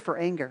anger for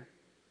anger,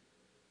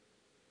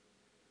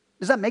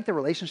 does that make the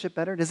relationship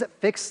better? Does it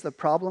fix the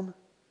problem?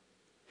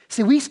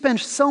 See, we spend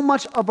so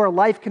much of our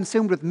life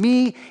consumed with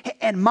me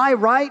and my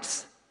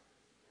rights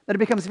that it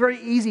becomes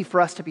very easy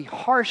for us to be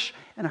harsh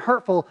and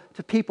hurtful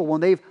to people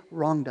when they've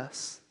wronged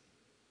us.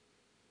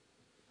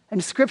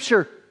 And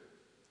Scripture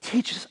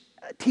teaches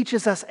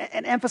us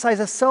and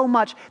emphasizes so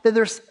much that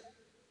there's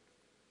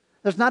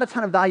not a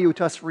ton of value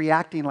to us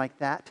reacting like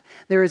that.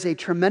 There is a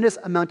tremendous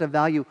amount of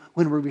value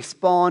when we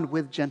respond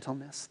with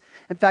gentleness.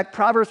 In fact,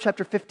 Proverbs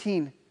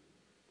 15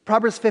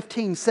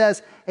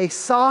 says, a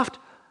soft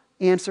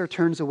answer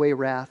turns away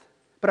wrath,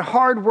 but a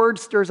hard word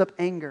stirs up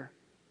anger.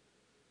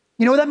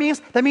 You know what that means?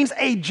 That means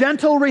a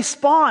gentle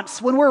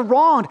response when we're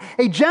wronged.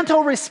 A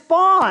gentle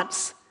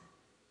response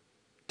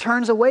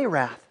turns away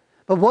wrath.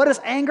 But what does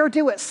anger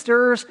do? It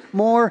stirs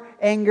more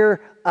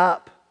anger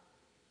up.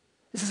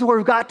 This is where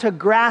we've got to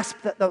grasp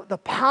the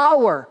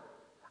power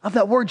of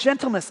that word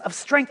gentleness, of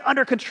strength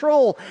under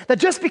control, that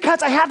just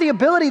because I have the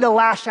ability to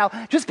lash out,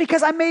 just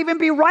because I may even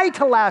be right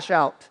to lash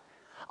out,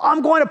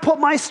 I'm going to put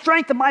my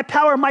strength and my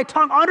power and my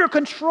tongue under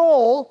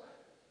control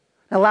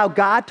and allow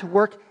God to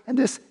work in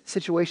this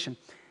situation.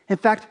 In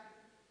fact,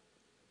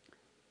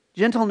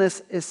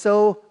 gentleness is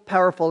so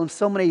powerful in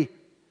so many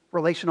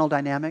relational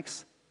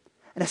dynamics,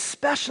 and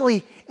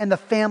especially in the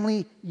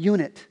family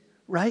unit,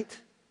 right?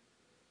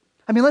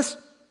 I mean,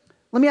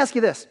 let me ask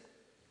you this.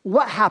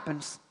 What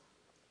happens?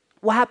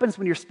 What happens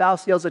when your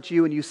spouse yells at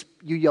you and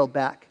you yell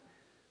back?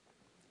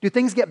 Do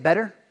things get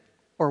better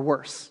or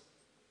worse?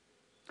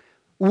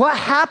 What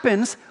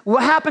happens,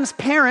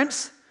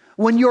 parents,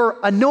 when you're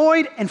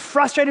annoyed and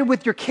frustrated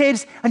with your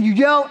kids and you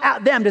yell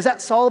at them? Does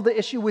that solve the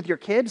issue with your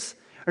kids,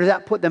 or does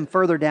that put them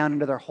further down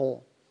into their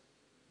hole?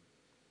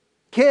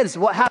 Kids,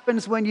 what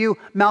happens when you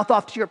mouth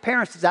off to your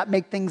parents? Does that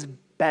make things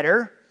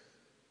better?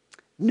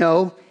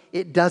 No,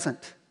 it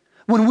doesn't.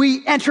 When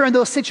we enter in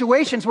those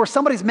situations where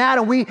somebody's mad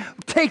and we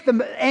take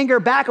the anger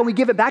back and we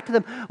give it back to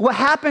them, what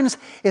happens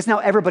is now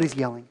everybody's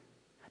yelling.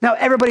 Now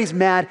everybody's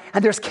mad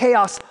and there's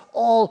chaos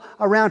all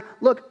around.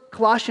 Look,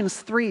 Colossians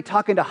 3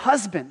 talking to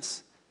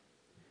husbands.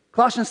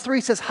 Colossians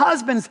 3 says,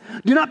 husbands,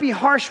 do not be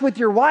harsh with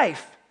your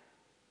wife.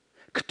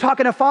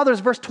 Talking to fathers,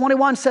 verse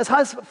 21 says,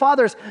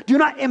 fathers, do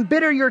not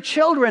embitter your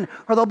children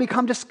or they'll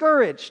become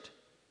discouraged.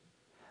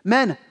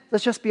 Men,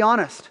 let's just be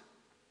honest.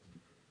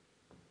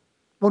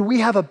 When we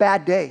have a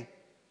bad day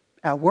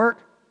at work,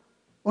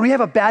 when we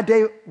have a bad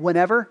day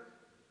whenever,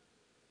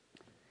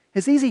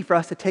 it's easy for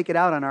us to take it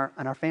out on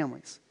our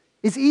families.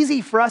 It's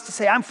easy for us to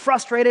say, I'm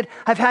frustrated,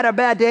 I've had a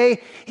bad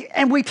day,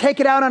 and we take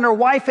it out on our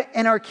wife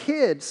and our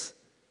kids.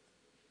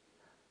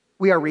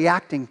 We are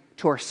reacting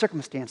to our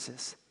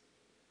circumstances.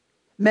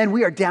 Men,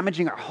 we are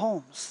damaging our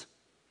homes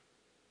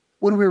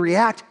when we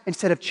react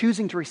instead of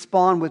choosing to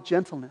respond with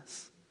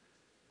gentleness.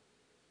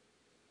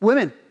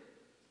 Women,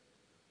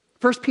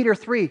 1 Peter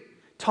 3,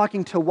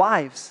 talking to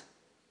wives.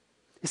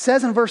 It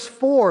says in verse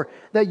 4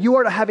 that you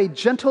are to have a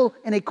gentle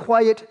and a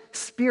quiet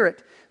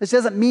spirit. This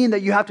doesn't mean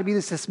that you have to be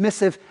this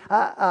dismissive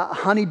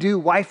honeydew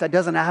wife that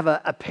doesn't have an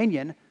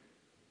opinion.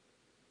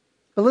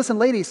 But listen,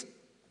 ladies,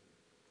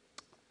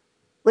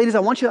 I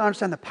want you to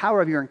understand the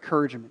power of your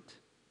encouragement.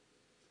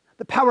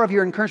 The power of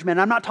your encouragement.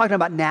 And I'm not talking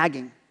about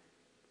nagging.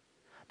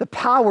 The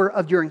power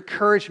of your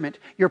encouragement,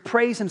 your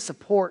praise and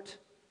support.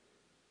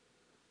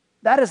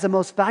 That is the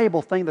most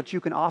valuable thing that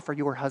you can offer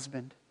your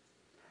husband.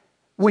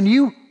 When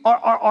you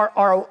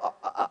are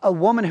a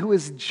woman who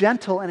is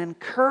gentle and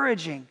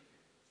encouraging,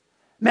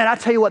 man, I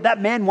tell you what,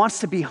 that man wants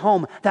to be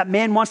home. That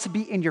man wants to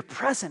be in your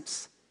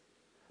presence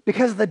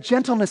because of the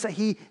gentleness that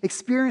he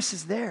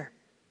experiences there.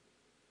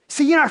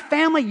 See, in our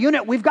family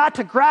unit, we've got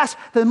to grasp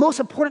the most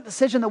important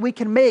decision that we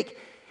can make.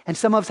 And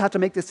some of us have to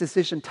make this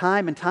decision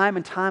time and time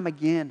and time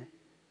again.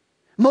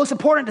 Most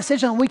important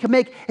decision we can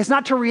make is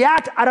not to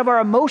react out of our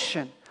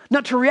emotion,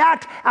 not to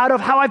react out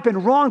of how I've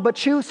been wrong, but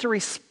choose to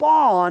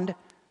respond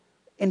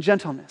in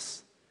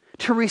gentleness,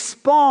 to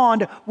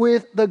respond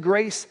with the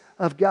grace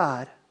of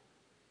God.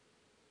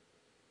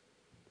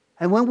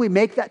 And when we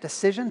make that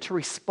decision to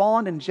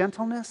respond in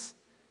gentleness,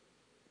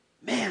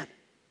 man,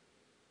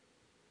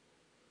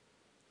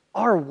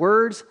 our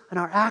words and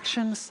our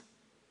actions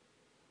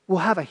will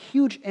have a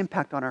huge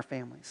impact on our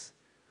families.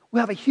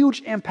 We'll have a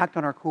huge impact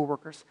on our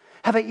coworkers,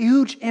 have a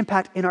huge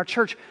impact in our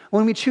church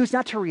when we choose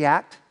not to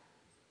react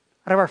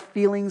out of our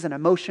feelings and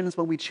emotions,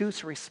 when we choose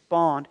to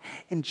respond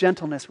in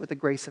gentleness with the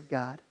grace of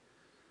God.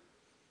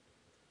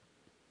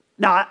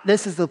 Now,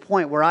 this is the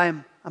point where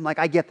I'm like,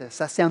 I get this.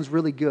 That sounds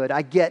really good.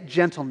 I get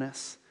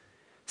gentleness.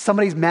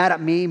 Somebody's mad at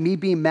me. Me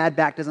being mad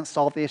back doesn't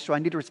solve the issue. I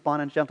need to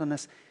respond in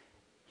gentleness.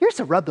 Here's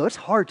the rub, though. It's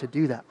hard to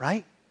do that,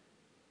 right?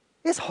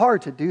 It's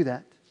hard to do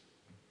that.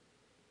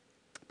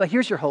 But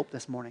here's your hope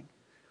this morning.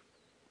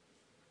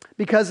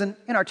 Because in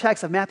our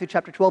text of Matthew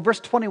chapter 12, verse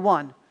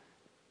 21,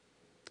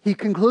 he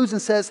concludes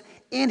and says,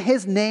 in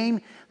his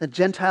name, the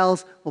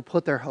Gentiles will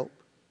put their hope.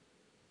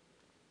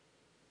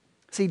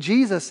 See,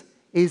 Jesus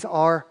is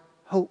our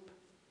hope.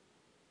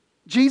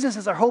 Jesus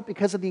is our hope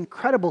because of the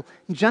incredible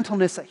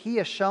gentleness that he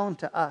has shown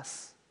to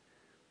us.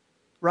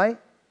 Right?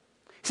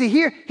 See,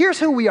 here's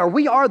who we are.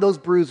 We are those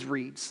bruised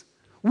reeds.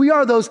 We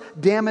are those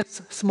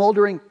damaged,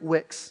 smoldering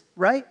wicks.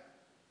 Right?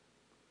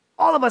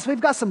 All of us, we've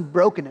got some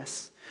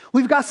brokenness.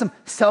 We've got some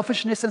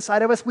selfishness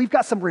inside of us. We've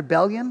got some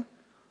rebellion.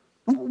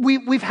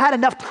 We've had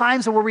enough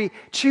times where we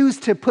choose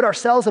to put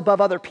ourselves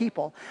above other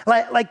people.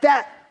 Like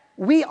that,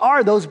 we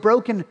are those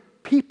broken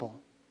people.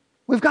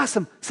 We've got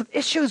some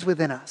issues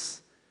within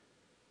us.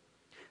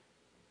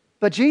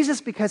 But Jesus,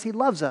 because he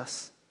loves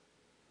us,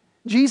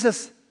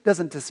 Jesus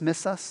doesn't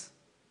dismiss us.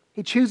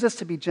 He chooses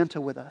to be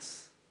gentle with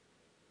us.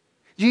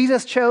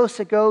 Jesus chose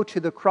to go to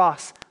the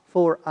cross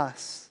for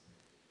us.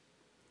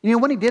 You know,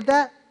 when he did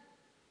that,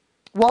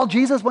 while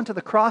Jesus went to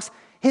the cross,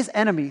 his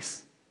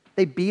enemies,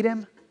 they beat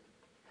him.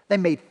 They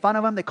made fun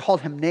of him. They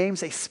called him names.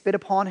 They spit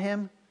upon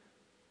him.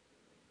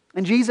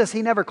 And Jesus,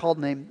 he never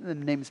called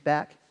them names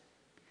back.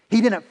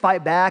 He didn't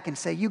fight back and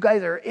say, you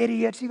guys are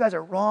idiots. You guys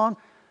are wrong.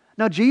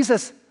 No,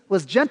 Jesus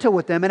was gentle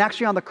with them and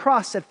actually on the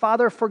cross said,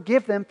 Father,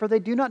 forgive them, for they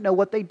do not know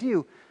what they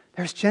do.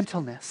 There's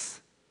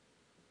gentleness.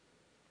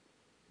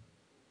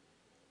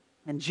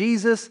 And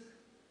Jesus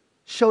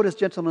showed his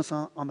gentleness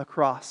on the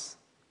cross.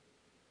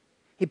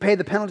 He paid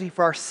the penalty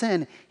for our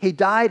sin. He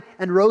died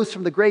and rose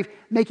from the grave,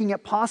 making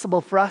it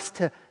possible for us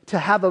to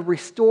have a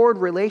restored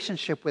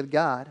relationship with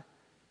God,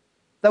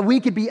 that we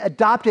could be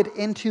adopted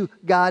into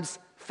God's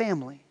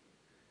family.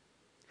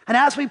 And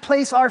as we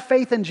place our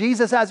faith in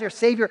Jesus as your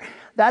Savior,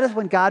 that is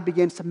when God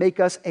begins to make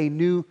us a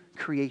new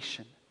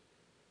creation.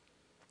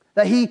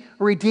 That he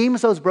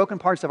redeems those broken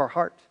parts of our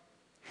heart.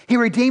 He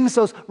redeems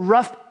those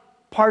rough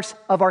parts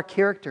of our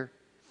character.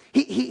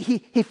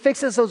 He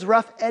fixes those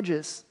rough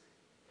edges.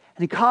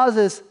 And he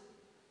causes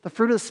the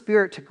fruit of the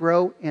Spirit to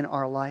grow in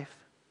our life.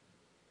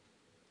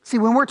 See,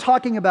 when we're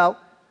talking about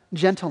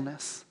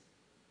gentleness,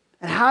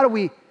 and how do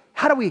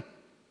we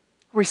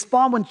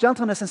respond with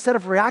gentleness instead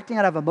of reacting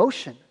out of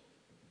emotion?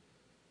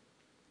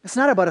 It's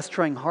not about us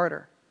trying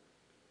harder.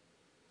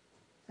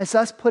 It's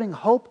us putting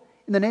hope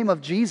in the name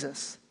of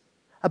Jesus,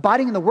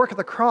 abiding in the work of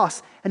the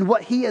cross and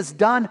what he has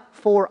done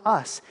for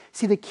us.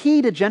 See, the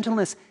key to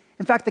gentleness,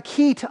 in fact, the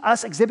key to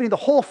us exhibiting the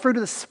whole fruit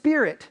of the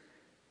Spirit,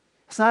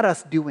 it's not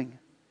us doing.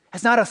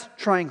 It's not us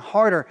trying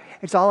harder.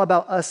 It's all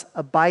about us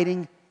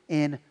abiding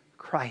in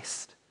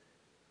Christ.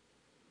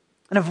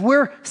 And if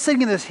we're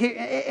sitting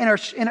in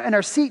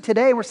our seat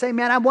today, we're saying,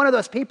 man, I'm one of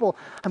those people.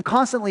 I'm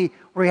constantly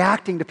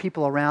reacting to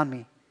people around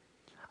me.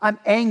 I'm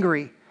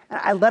angry, and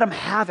I let them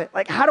have it.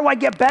 Like, how do I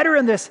get better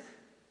in this?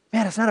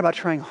 Man, it's not about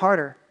trying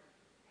harder.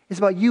 It's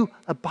about you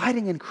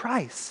abiding in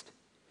Christ,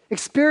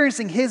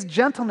 experiencing his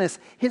gentleness,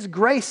 his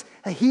grace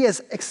that he has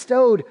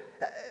extended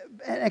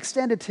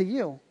to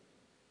you.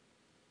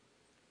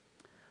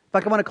 In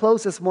fact, I want to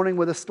close this morning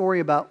with a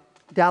story about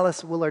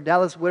Dallas Willard.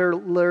 Dallas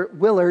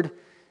Willard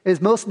is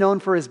most known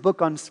for his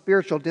book on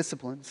spiritual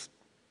disciplines.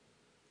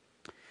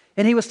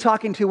 And he was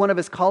talking to one of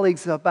his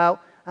colleagues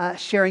about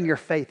sharing your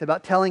faith,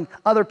 about telling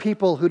other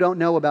people who don't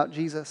know about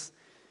Jesus.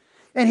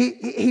 And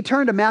he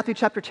turned to Matthew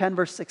chapter 10,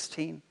 verse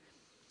 16.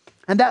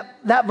 And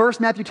that verse,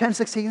 Matthew 10,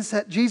 16,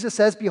 Jesus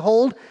says,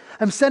 "Behold,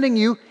 I'm sending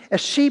you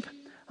as sheep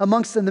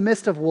amongst in the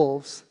midst of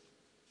wolves.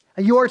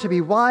 And you are to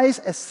be wise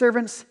as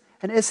servants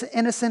and as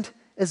innocent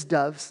as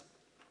doves."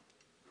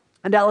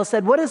 And Dallas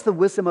said, what is the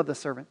wisdom of the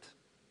servant?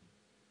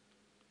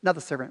 Not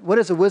the servant. What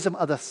is the wisdom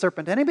of the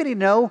serpent? Anybody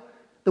know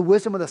the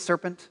wisdom of the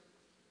serpent?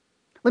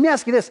 Let me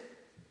ask you this.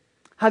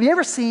 Have you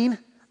ever seen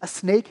a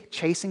snake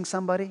chasing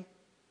somebody?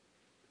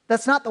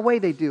 That's not the way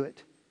they do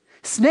it.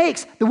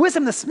 Snakes, the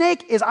wisdom of the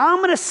snake is, I'm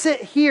going to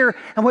sit here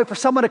and wait for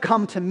someone to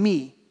come to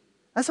me.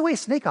 That's the way a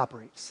snake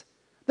operates.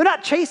 They're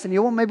not chasing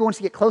you, maybe once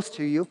they get close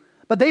to you,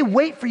 but they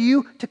wait for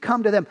you to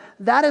come to them.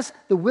 That is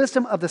the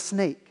wisdom of the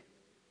snake.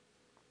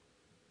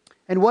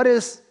 And what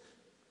is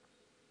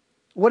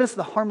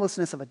the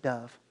harmlessness of a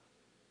dove?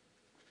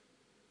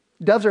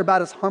 Doves are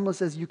about as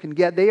harmless as you can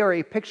get. They are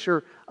a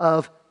picture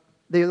of,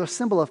 they're a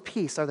symbol of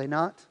peace, are they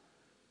not?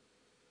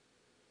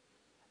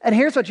 And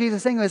here's what Jesus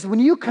is saying is, when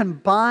you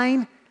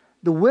combine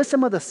the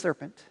wisdom of the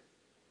serpent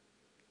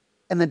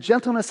and the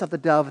gentleness of the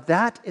dove,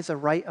 that is a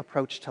right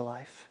approach to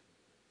life.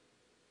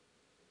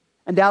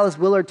 And Dallas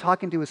Willard,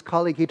 talking to his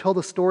colleague, he told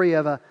the story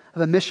of a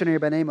missionary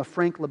by the name of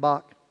Frank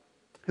Laubach,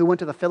 who went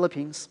to the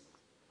Philippines.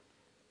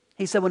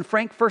 He said when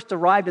Frank first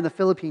arrived in the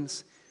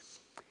Philippines,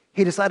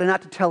 he decided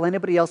not to tell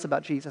anybody else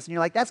about Jesus. And you're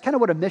like, that's kind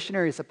of what a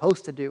missionary is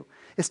supposed to do,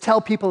 is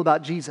tell people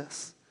about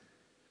Jesus.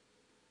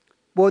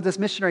 But what this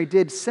missionary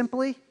did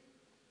simply,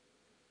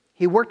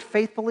 he worked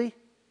faithfully,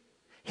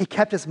 he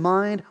kept his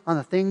mind on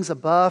the things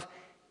above,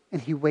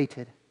 and he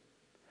waited.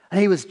 And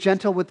he was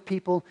gentle with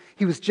people.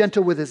 He was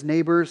gentle with his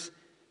neighbors,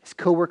 his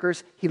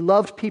coworkers. He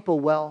loved people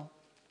well.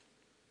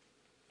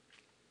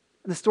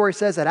 And the story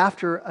says that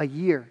after a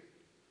year,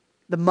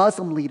 the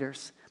Muslim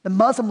leaders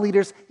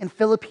in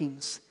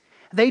Philippines,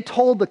 they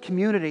told the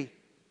community,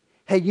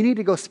 hey, you need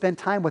to go spend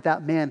time with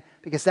that man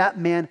because that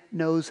man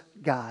knows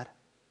God.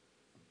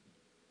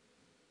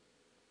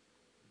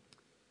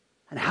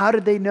 And how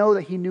did they know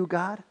that he knew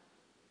God?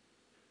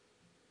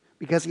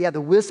 Because he had the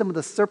wisdom of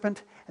the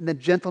serpent and the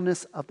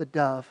gentleness of the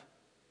dove.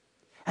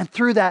 And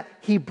through that,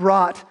 he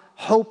brought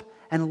hope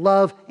and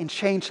love and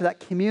change to that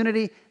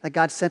community that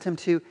God sent him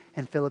to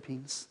in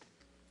Philippines.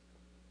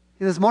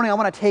 And this morning, I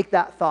want to take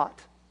that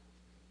thought,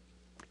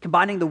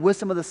 combining the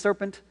wisdom of the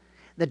serpent,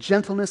 the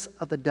gentleness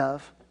of the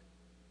dove.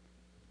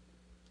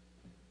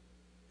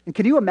 And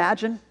can you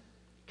imagine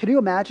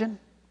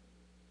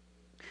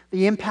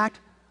the impact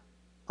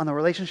on the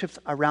relationships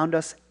around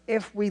us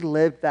if we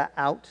lived that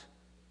out?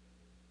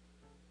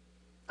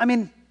 I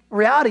mean,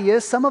 reality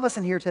is, some of us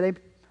in here today,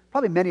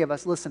 probably many of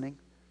us listening,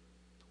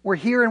 we're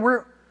here and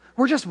we're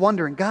just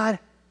wondering, God,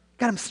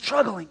 I'm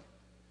struggling.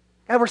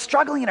 God, we're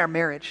struggling in our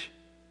marriage.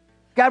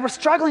 God, we're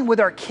struggling with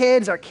our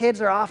kids. Our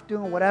kids are off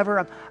doing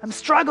whatever. I'm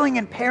struggling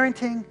in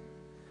parenting.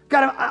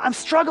 God, I'm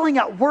struggling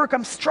at work.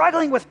 I'm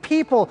struggling with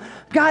people.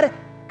 God,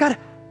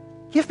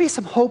 give me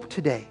some hope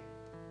today.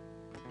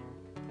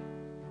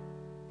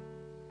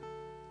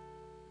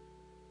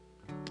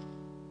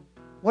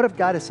 What if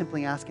God is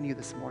simply asking you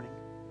this morning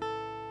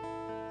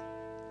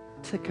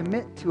to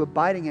commit to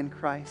abiding in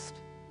Christ,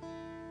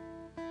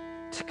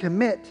 to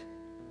commit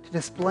to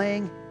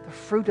displaying the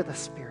fruit of the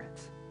Spirit?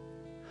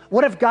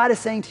 What if God is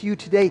saying to you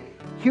today,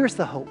 here's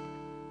the hope.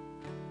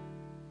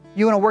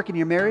 You want to work in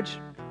your marriage?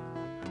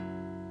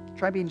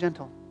 Try being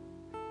gentle.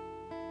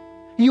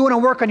 You want to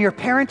work on your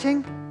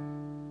parenting?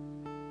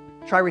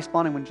 Try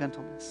responding with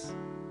gentleness.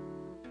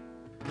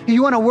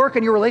 You want to work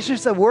on your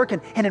relationships at work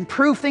and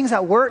improve things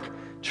at work?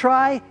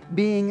 Try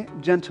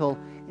being gentle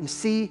and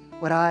see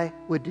what I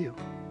would do.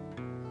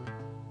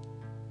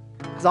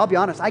 Because I'll be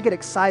honest, I get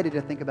excited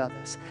to think about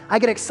this. I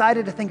get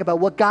excited to think about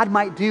what God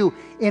might do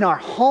in our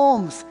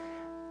homes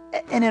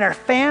and in our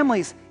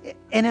families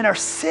and in our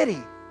city.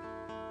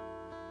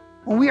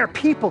 When we are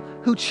people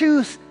who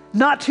choose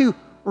not to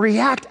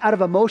react out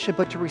of emotion,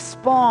 but to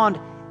respond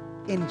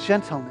in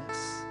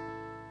gentleness.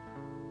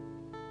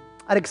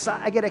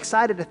 I get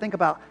excited to think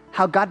about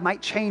how God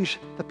might change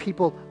the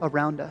people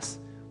around us.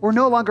 We're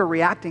no longer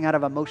reacting out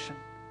of emotion.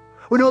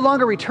 We're no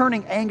longer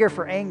returning anger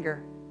for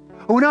anger.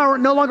 We're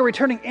no longer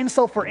returning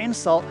insult for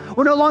insult.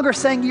 We're no longer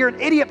saying you're an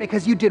idiot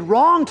because you did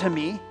wrong to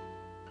me,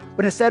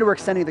 but instead we're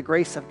extending the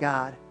grace of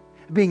God,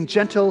 being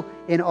gentle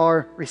in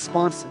our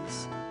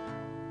responses.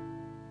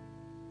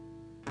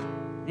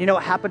 You know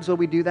what happens when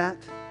we do that?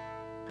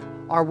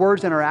 Our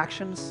words and our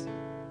actions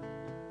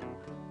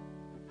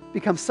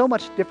become so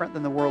much different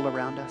than the world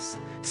around us.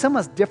 So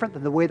much different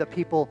than the way that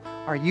people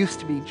are used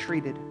to being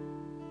treated.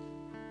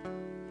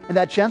 And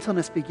that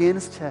gentleness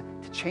begins to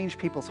change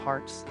people's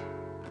hearts.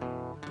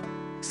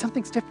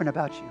 Something's different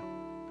about you.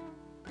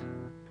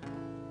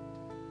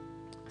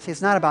 See,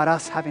 it's not about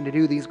us having to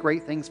do these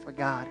great things for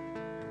God.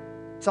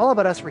 It's all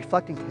about us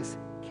reflecting His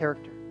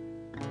character.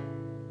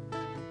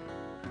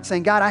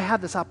 Saying, God, I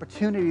have this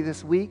opportunity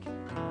this week,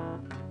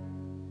 and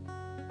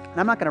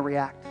I'm not going to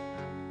react.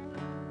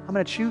 I'm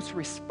going to choose to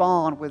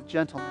respond with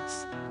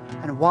gentleness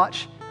and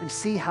watch and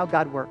see how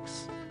God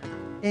works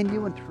in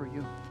you and through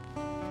you.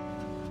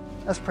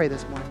 Let's pray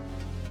this morning.